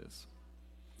time when it is.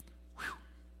 Whew.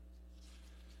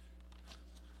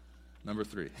 Number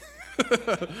 3.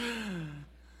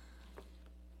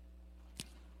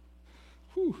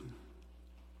 Whew.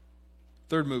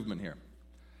 Third movement here.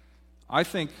 I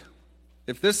think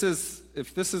if this is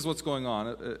what's going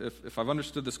on, if I've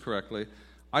understood this correctly,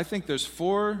 I think there's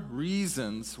 4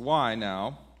 reasons why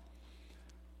now,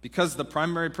 because the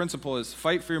primary principle is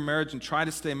fight for your marriage and try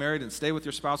to stay married and stay with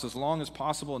your spouse as long as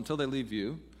possible until they leave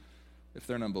you, if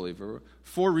they're an unbeliever.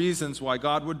 4 reasons why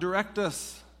God would direct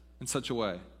us in such a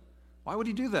way. Why would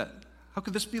he do that? How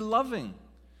could this be loving?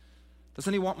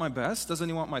 Doesn't he want my best? Doesn't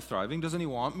he want my thriving? Doesn't he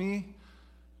want me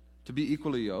to be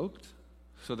equally yoked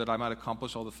so that I might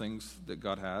accomplish all the things that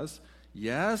God has?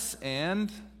 Yes,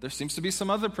 and there seems to be some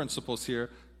other principles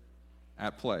here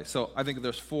at play. So I think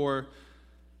there's 4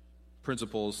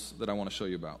 principles that I want to show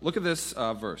you about. Look at this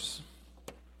verse.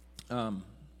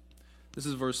 This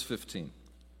is verse 15.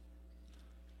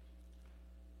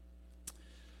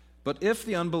 But if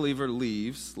the unbeliever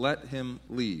leaves, let him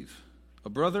leave. A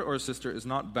brother or a sister is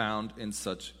not bound in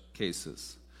such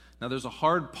cases. Now there's a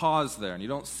hard pause there, and you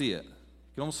don't see it.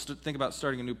 You can almost think about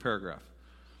starting a new paragraph.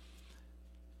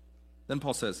 Then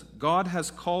Paul says, God has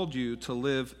called you to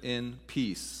live in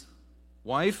peace.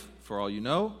 Wife, for all you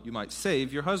know, you might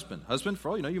save your husband. Husband, for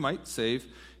all you know, you might save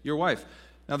your wife.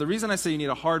 Now the reason I say you need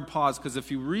a hard pause, because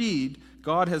if you read,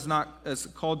 God has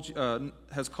called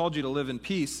you to live in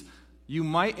peace, you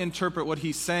might interpret what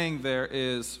he's saying there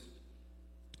is,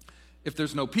 if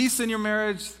there's no peace in your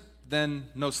marriage, then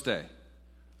no stay.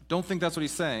 Don't think that's what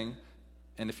he's saying.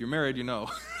 And if you're married, you know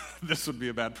this would be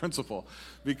a bad principle,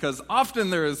 because often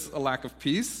there is a lack of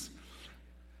peace.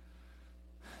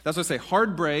 That's why I say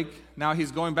hard break. Now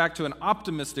he's going back to an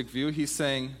optimistic view. He's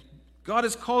saying, God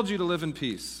has called you to live in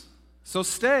peace. So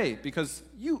stay, because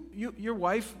your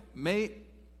wife may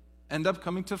end up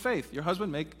coming to faith. Your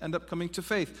husband may end up coming to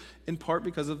faith, in part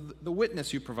because of the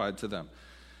witness you provide to them.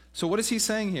 So what is he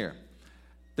saying here?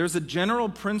 There's a general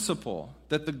principle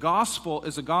that the gospel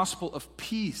is a gospel of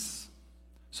peace.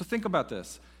 So think about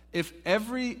this. If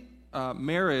every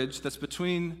marriage that's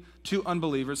between two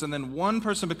unbelievers and then one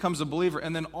person becomes a believer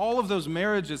and then all of those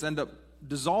marriages end up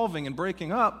dissolving and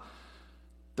breaking up,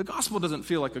 the gospel doesn't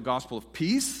feel like a gospel of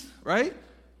peace, right?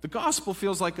 The gospel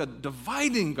feels like a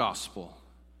dividing gospel,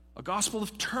 a gospel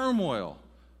of turmoil.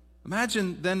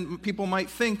 Imagine then people might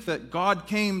think that God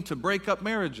came to break up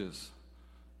marriages.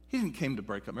 He didn't came to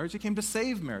break up marriage. He came to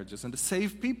save marriages and to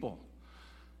save people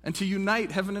and to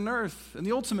unite heaven and earth in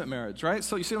the ultimate marriage, right?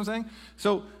 So you see what I'm saying?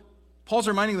 So Paul's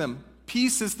reminding them,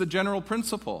 peace is the general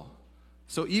principle.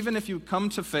 So even if you come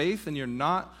to faith and you're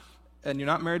not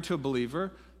married to a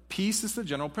believer, peace is the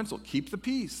general principle. Keep the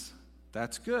peace.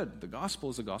 That's good. The gospel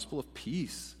is a gospel of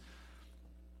peace.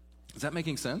 Is that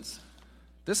making sense?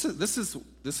 This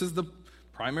is the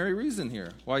primary reason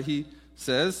here why he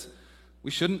says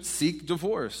we shouldn't seek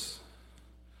divorce.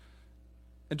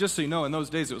 And just so you know, in those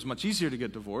days it was much easier to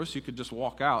get divorced. You could just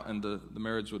walk out and the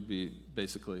marriage would be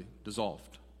basically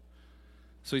dissolved.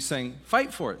 So he's saying,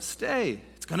 fight for it. Stay.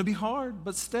 It's going to be hard,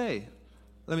 but stay.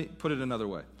 Let me put it another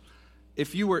way.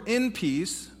 If you were in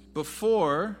peace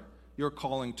before your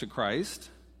calling to Christ,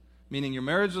 meaning your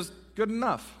marriage was good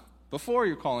enough before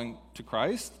your calling to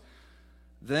Christ,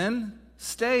 then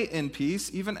stay in peace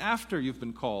even after you've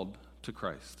been called to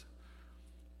Christ.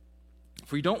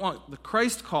 For you don't want the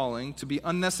Christ calling to be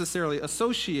unnecessarily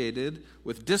associated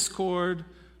with discord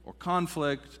or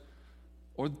conflict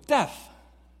or death,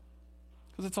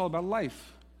 because it's all about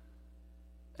life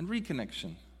and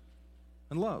reconnection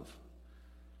and love.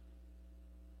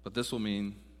 But this will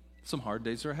mean some hard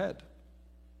days are ahead.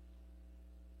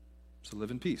 So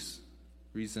live in peace.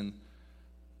 Reason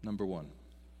number one.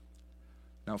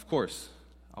 Now, of course,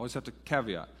 I always have to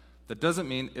caveat. That doesn't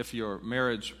mean if your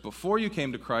marriage before you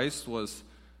came to Christ was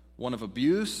one of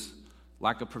abuse,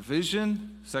 lack of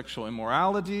provision, sexual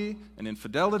immorality, and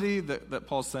infidelity, that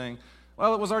Paul's saying,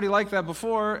 well, it was already like that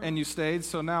before and you stayed,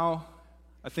 so now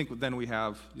I think then we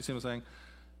have, you see what I'm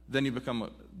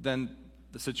saying? Then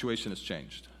the situation has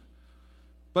changed.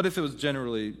 But if it was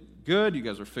generally good, you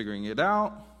guys were figuring it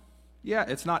out, yeah,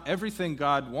 it's not everything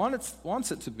God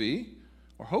wants it to be,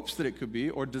 or hopes that it could be,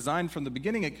 or designed from the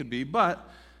beginning it could be, but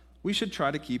we should try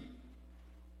to keep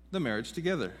the marriage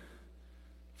together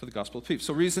for the gospel of peace.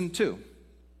 So reason two,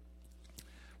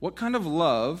 what kind of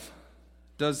love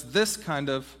does this kind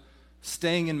of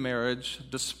staying in marriage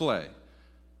display?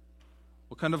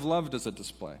 What kind of love does it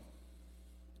display?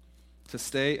 To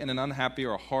stay in an unhappy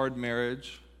or a hard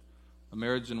marriage, a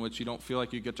marriage in which you don't feel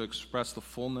like you get to express the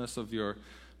fullness of your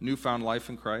newfound life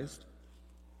in Christ?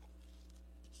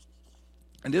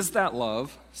 And is that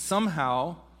love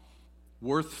somehow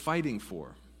worth fighting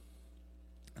for?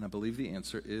 And I believe the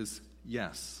answer is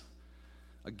yes.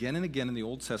 Again and again in the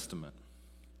Old Testament,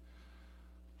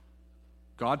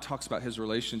 God talks about his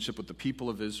relationship with the people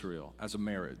of Israel as a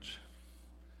marriage.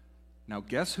 Now,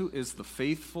 guess who is the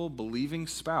faithful, believing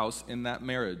spouse in that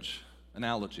marriage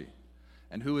analogy?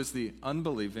 And who is the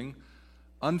unbelieving,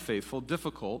 unfaithful,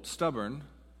 difficult, stubborn,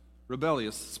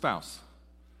 rebellious spouse?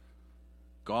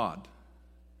 God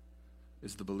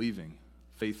is the believing,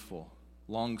 faithful,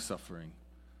 long-suffering,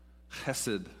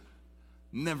 chesed,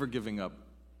 never giving up,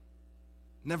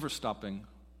 never stopping,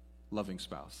 loving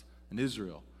spouse. And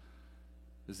Israel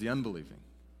is the unbelieving,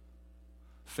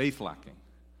 faith-lacking,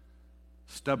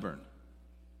 stubborn,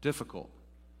 difficult,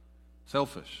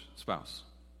 selfish spouse.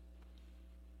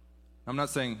 I'm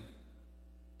not saying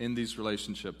in these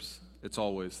relationships it's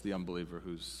always the unbeliever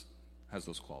who has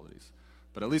those qualities.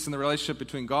 But at least in the relationship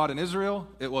between God and Israel,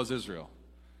 it was Israel.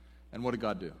 And what did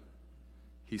God do?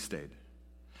 He stayed.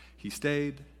 He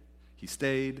stayed. He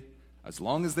stayed. As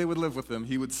long as they would live with him,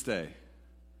 he would stay.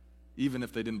 Even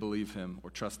if they didn't believe him or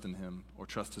trust in him or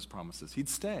trust his promises, he'd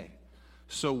stay.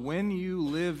 So when you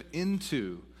live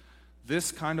into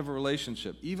this kind of a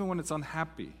relationship, even when it's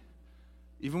unhappy,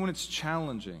 even when it's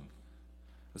challenging,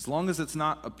 as long as it's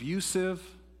not abusive,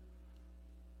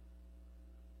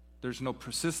 there's no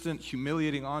persistent,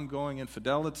 humiliating, ongoing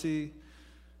infidelity,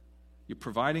 you're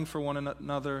providing for one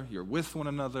another, you're with one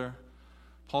another,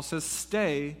 Paul says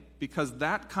stay, because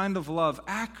that kind of love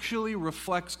actually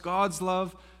reflects God's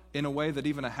love in a way that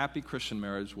even a happy Christian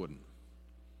marriage wouldn't.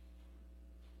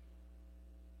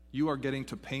 You are getting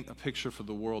to paint a picture for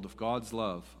the world of God's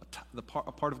love, a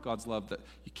part of God's love that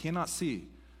you cannot see.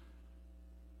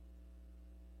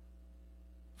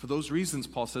 For those reasons,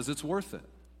 Paul says, it's worth it.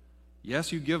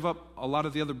 Yes, you give up a lot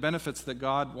of the other benefits that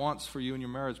God wants for you in your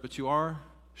marriage, but you are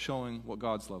showing what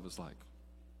God's love is like.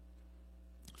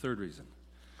 Third reason.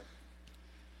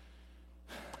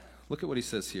 Look at what he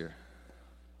says here.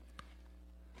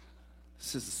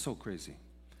 This is so crazy.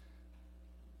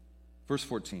 Verse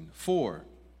 14. For,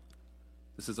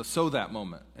 this is a so that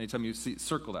moment. Anytime you see,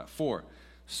 circle that. For,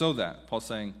 so that. Paul's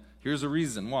saying, here's a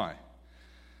reason why.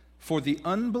 For the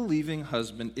unbelieving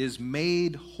husband is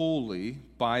made holy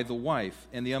by the wife,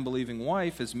 and the unbelieving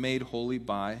wife is made holy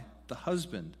by the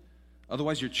husband.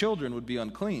 Otherwise, your children would be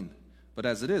unclean. But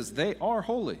as it is, they are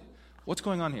holy. What's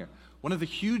going on here? One of the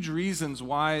huge reasons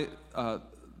why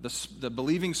the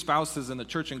believing spouses in the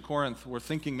church in Corinth were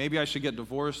thinking maybe I should get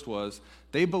divorced was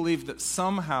they believed that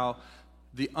somehow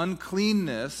the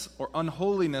uncleanness or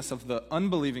unholiness of the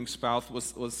unbelieving spouse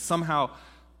was somehow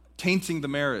tainting the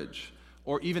marriage,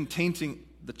 or even tainting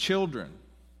the children.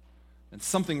 And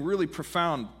something really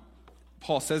profound,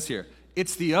 Paul says here,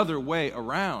 it's the other way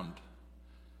around.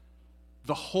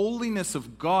 The holiness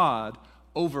of God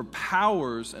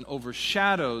overpowers and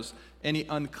overshadows any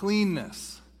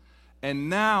uncleanness. And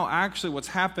now, actually, what's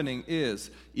happening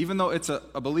is, even though it's a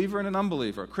believer and an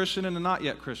unbeliever, a Christian and a not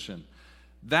yet Christian,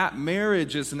 that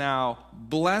marriage is now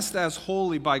blessed as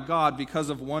holy by God because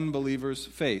of one believer's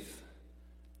faith.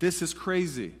 This is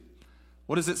crazy.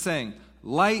 What is it saying?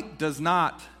 Light does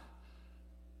not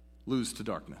lose to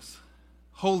darkness.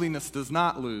 Holiness does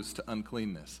not lose to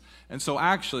uncleanness. And so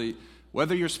actually,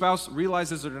 whether your spouse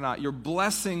realizes it or not, you're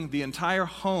blessing the entire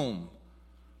home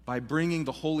by bringing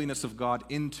the holiness of God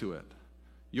into it.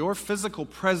 Your physical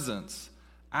presence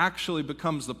actually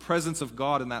becomes the presence of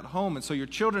God in that home. And so your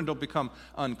children don't become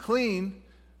unclean.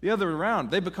 The other way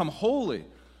around, they become holy.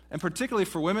 And particularly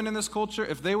for women in this culture,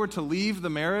 if they were to leave the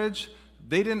marriage,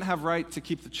 they didn't have right to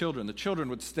keep the children. The children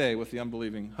would stay with the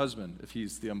unbelieving husband if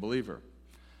he's the unbeliever.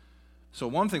 So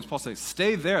one thing Paul says,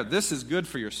 stay there. This is good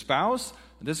for your spouse,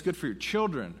 and this is good for your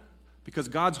children, because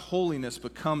God's holiness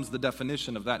becomes the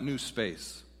definition of that new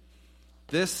space.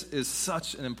 This is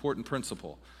such an important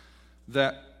principle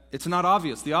that it's not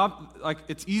obvious.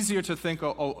 It's easier to think,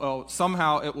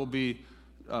 somehow it will be,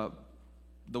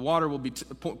 the water will be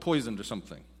poisoned or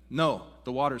something. No,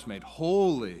 the water's made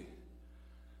holy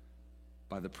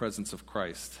by the presence of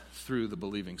Christ through the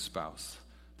believing spouse.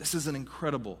 This is an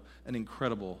incredible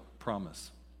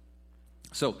promise.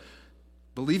 So,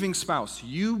 believing spouse,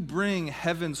 you bring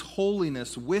heaven's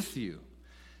holiness with you.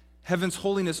 Heaven's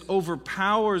holiness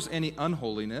overpowers any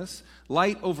unholiness.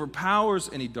 Light overpowers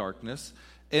any darkness.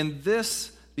 And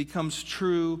this becomes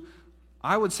true,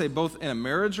 I would say, both in a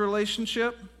marriage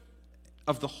relationship,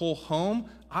 of the whole home.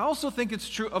 I also think it's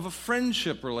true of a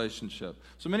friendship relationship.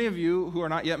 So many of you who are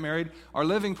not yet married are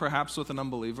living perhaps with an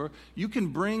unbeliever. You can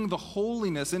bring the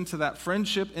holiness into that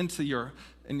friendship, in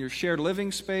your shared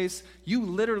living space. You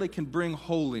literally can bring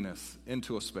holiness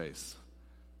into a space.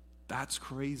 That's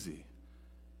crazy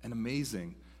and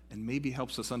amazing, and maybe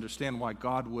helps us understand why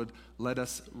God would let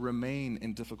us remain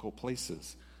in difficult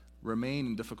places, remain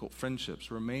in difficult friendships,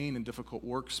 remain in difficult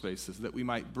workspaces, that we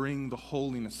might bring the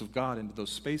holiness of God into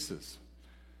those spaces.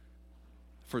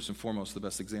 First and foremost, the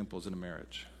best example is in a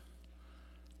marriage.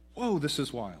 Whoa, this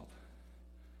is wild.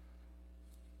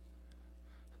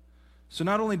 So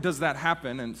not only does that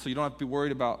happen, and so you don't have to be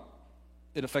worried about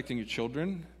it affecting your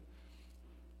children,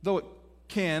 though it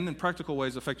can, in practical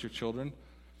ways, affect your children,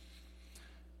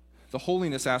 the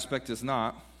holiness aspect is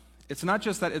not. It's not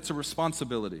just that, it's a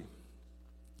responsibility.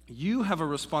 You have a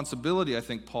responsibility, I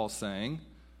think Paul's saying,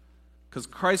 because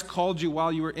Christ called you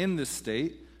while you were in this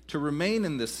state, to remain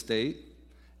in this state,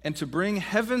 and to bring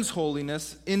heaven's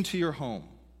holiness into your home.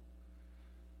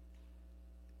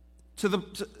 The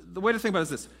way to think about it is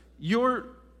this.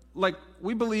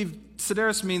 We believe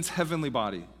Sideris means heavenly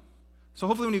body. So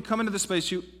hopefully when you come into this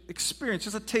space, you experience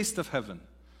just a taste of heaven.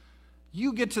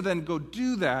 You get to then go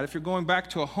do that. If you're going back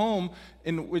to a home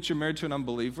in which you're married to an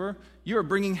unbeliever, you're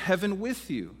bringing heaven with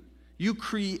you. You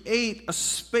create a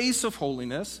space of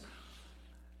holiness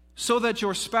so that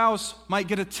your spouse might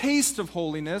get a taste of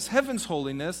holiness, heaven's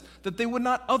holiness, that they would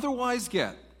not otherwise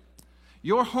get.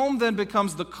 Your home then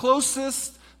becomes the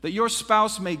closest that your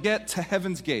spouse may get to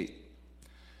heaven's gate.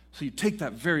 So you take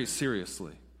that very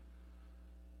seriously.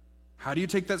 How do you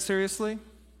take that seriously?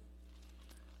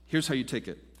 Here's how you take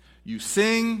it. You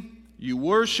sing, you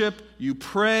worship, you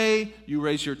pray, you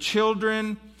raise your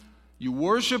children, you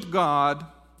worship God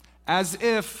as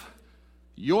if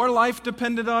your life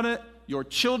depended on it, your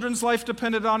children's life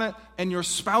depended on it, and your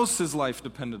spouse's life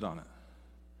depended on it.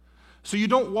 So you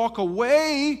don't walk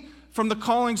away from the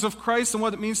callings of Christ and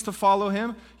what it means to follow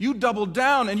him, you double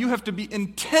down and you have to be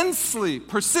intensely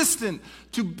persistent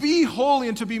to be holy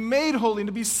and to be made holy and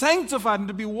to be sanctified and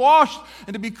to be washed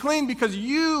and to be clean, because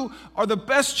you are the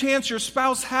best chance your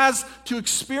spouse has to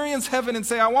experience heaven and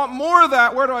say, I want more of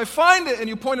that. Where do I find it? And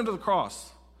you point him to the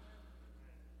cross.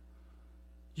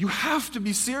 You have to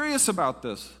be serious about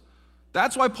this.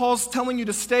 That's why Paul's telling you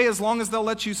to stay as long as they'll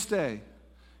let you stay.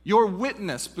 Your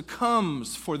witness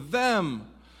becomes for them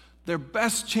their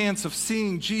best chance of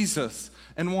seeing Jesus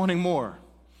and wanting more.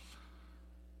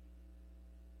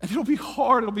 And it'll be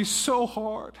hard. It'll be so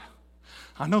hard.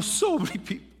 I know so many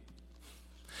people.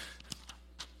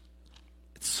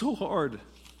 It's so hard.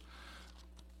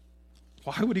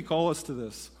 Why would he call us to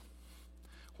this?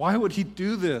 Why would he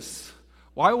do this?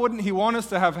 Why wouldn't he want us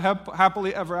to have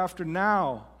happily ever after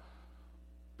now?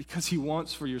 Because he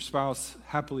wants for your spouse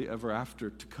happily ever after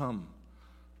to come.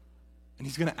 And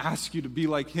he's going to ask you to be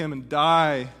like him and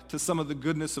die to some of the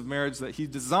goodness of marriage that he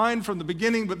designed from the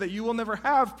beginning, but that you will never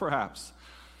have, perhaps.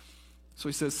 So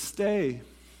he says, stay.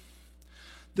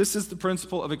 This is the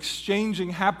principle of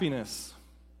exchanging happiness.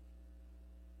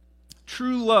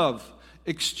 True love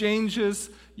exchanges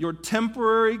your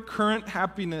temporary current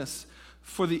happiness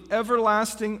for the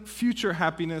everlasting future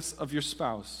happiness of your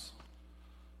spouse.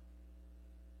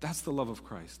 That's the love of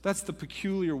Christ. That's the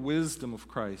peculiar wisdom of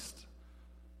Christ.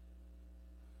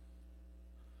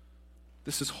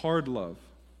 This is hard love.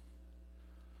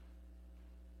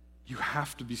 You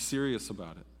have to be serious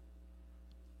about it.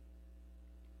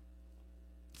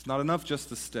 It's not enough just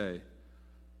to stay,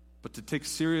 but to take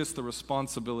serious the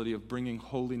responsibility of bringing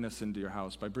holiness into your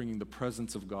house by bringing the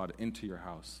presence of God into your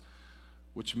house,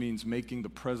 which means making the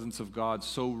presence of God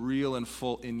so real and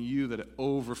full in you that it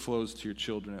overflows to your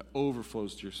children, it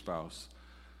overflows to your spouse.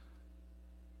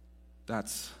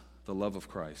 That's the love of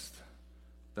Christ.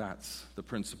 That's the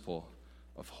principle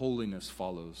of holiness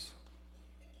follows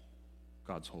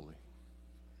God's holy.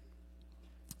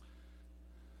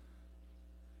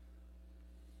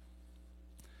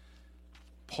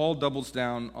 Paul doubles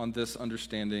down on this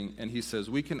understanding, and he says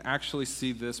we can actually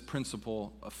see this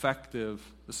principle effective,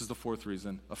 this is the fourth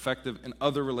reason, effective in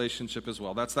other relationship as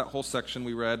well. That's that whole section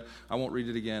we read. I won't read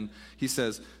it again. He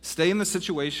says, stay in the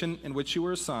situation in which you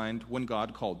were assigned when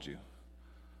God called you.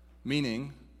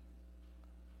 Meaning,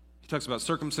 he talks about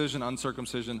circumcision,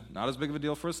 uncircumcision, not as big of a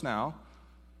deal for us now,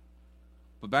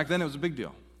 but back then it was a big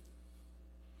deal.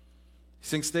 He's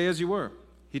saying stay as you were.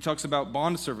 He talks about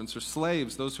bondservants or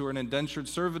slaves, those who are in indentured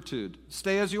servitude.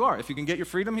 Stay as you are. If you can get your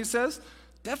freedom, he says,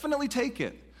 definitely take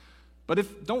it.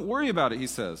 But don't worry about it, he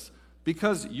says,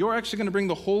 because you're actually going to bring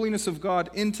the holiness of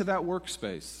God into that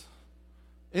workspace,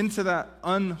 into that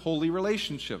unholy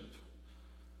relationship.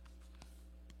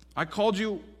 I called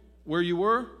you where you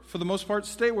were. For the most part,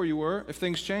 stay where you were. If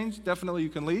things change, definitely you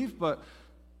can leave, but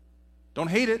don't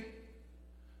hate it.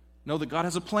 Know that God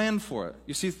has a plan for it.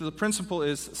 You see, the principle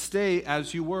is stay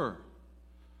as you were,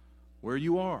 where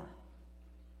you are.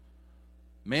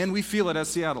 Man, we feel it as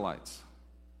Seattleites.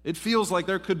 It feels like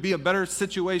there could be a better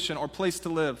situation or place to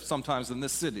live sometimes in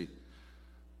this city.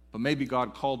 But maybe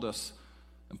God called us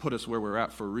and put us where we're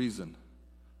at for a reason,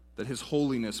 that his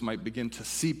holiness might begin to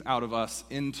seep out of us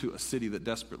into a city that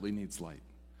desperately needs light.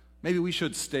 Maybe we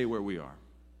should stay where we are.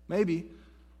 Maybe.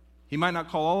 He might not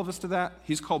call all of us to that.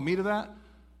 He's called me to that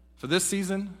for this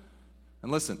season.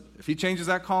 And listen, if he changes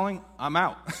that calling, I'm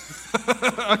out.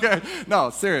 Okay,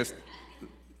 no, serious.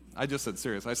 I just said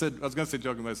serious. I was going to say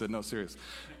joking, but I said no, serious.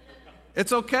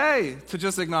 It's okay to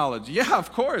just acknowledge, yeah,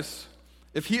 of course.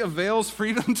 If he avails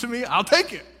freedom to me, I'll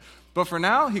take it. But for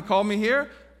now, he called me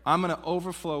here. I'm going to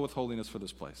overflow with holiness for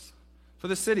this place, for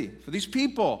this city, for these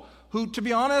people who, to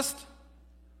be honest,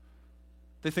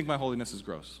 they think my holiness is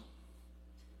gross.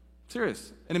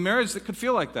 Serious. And in marriage, it could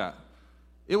feel like that.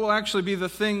 It will actually be the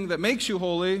thing that makes you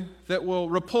holy that will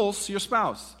repulse your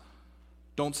spouse.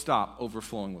 Don't stop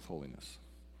overflowing with holiness.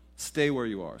 Stay where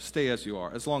you are. Stay as you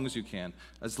are, as long as you can,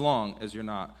 as long as you're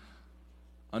not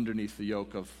underneath the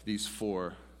yoke of these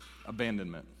 4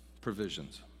 abandonment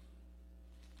provisions.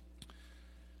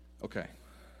 Okay.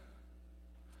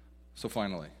 So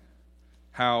finally,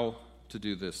 how to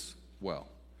do this well?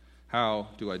 How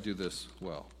do I do this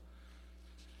well?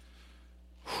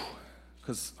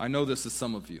 Because I know this is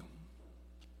some of you.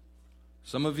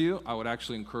 Some of you, I would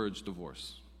actually encourage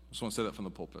divorce. I just want to say that from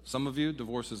the pulpit. Some of you,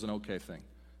 divorce is an okay thing.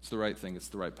 It's the right thing. It's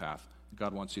the right path.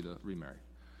 God wants you to remarry.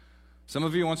 Some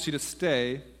of you wants you to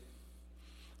stay,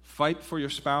 fight for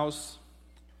your spouse,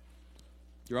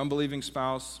 your unbelieving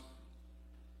spouse.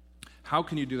 How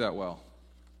can you do that well?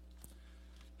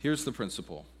 Here's the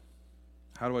principle.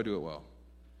 How do I do it well?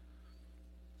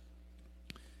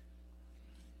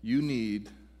 you need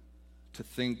to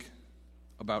think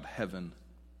about heaven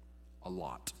a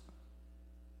lot.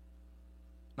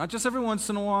 Not just every once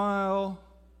in a while,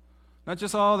 not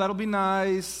just, oh, that'll be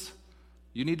nice.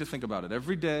 You need to think about it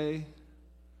every day,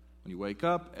 when you wake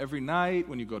up, every night,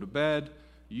 when you go to bed.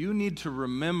 You need to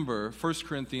remember 1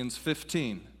 Corinthians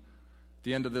 15,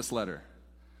 the end of this letter.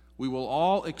 We will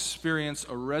all experience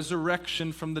a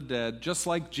resurrection from the dead, just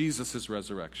like Jesus'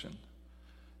 resurrection.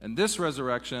 And this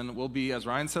resurrection will be, as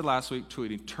Ryan said last week, to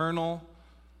an eternal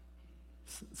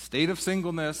state of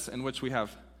singleness in which we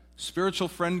have spiritual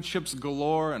friendships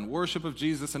galore and worship of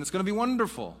Jesus, and it's going to be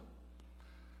wonderful.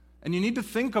 And you need to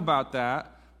think about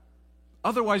that.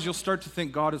 Otherwise, you'll start to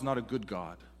think God is not a good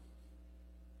God,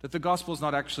 that the gospel is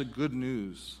not actually good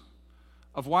news,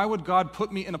 of why would God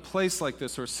put me in a place like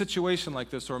this or a situation like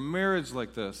this or a marriage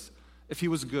like this if he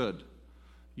was good.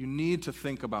 You need to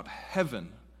think about heaven.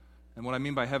 And what I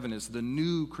mean by heaven is the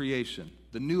new creation,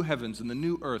 the new heavens and the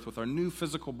new earth with our new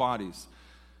physical bodies,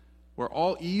 where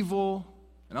all evil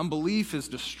and unbelief is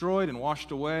destroyed and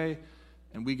washed away,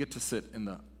 and we get to sit in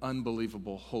the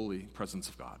unbelievable, holy presence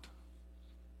of God.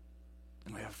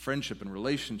 And we have friendship and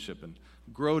relationship and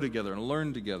grow together and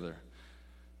learn together.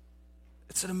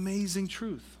 It's an amazing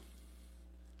truth.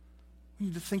 We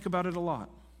need to think about it a lot.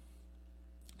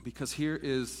 Because here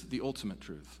is the ultimate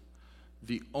truth.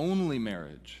 The only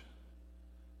marriage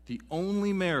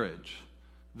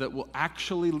that will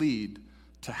actually lead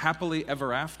to happily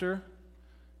ever after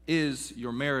is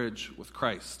your marriage with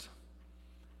Christ.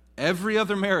 Every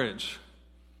other marriage,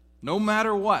 no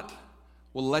matter what,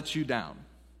 will let you down.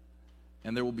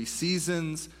 And there will be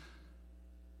seasons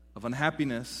of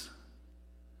unhappiness.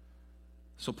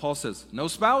 So Paul says, no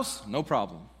spouse, no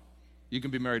problem. You can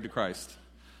be married to Christ.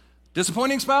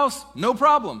 Disappointing spouse, no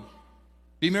problem.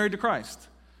 Be married to Christ.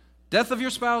 Death of your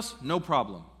spouse, no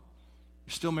problem.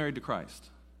 You're still married to Christ.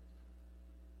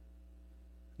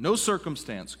 No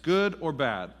circumstance, good or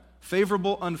bad,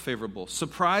 favorable, unfavorable,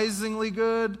 surprisingly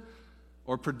good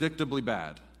or predictably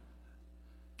bad,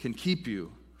 can keep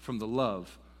you from the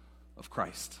love of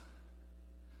Christ.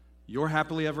 Your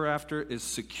happily ever after is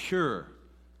secure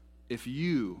if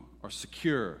you are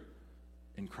secure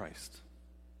in Christ.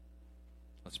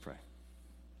 Let's pray.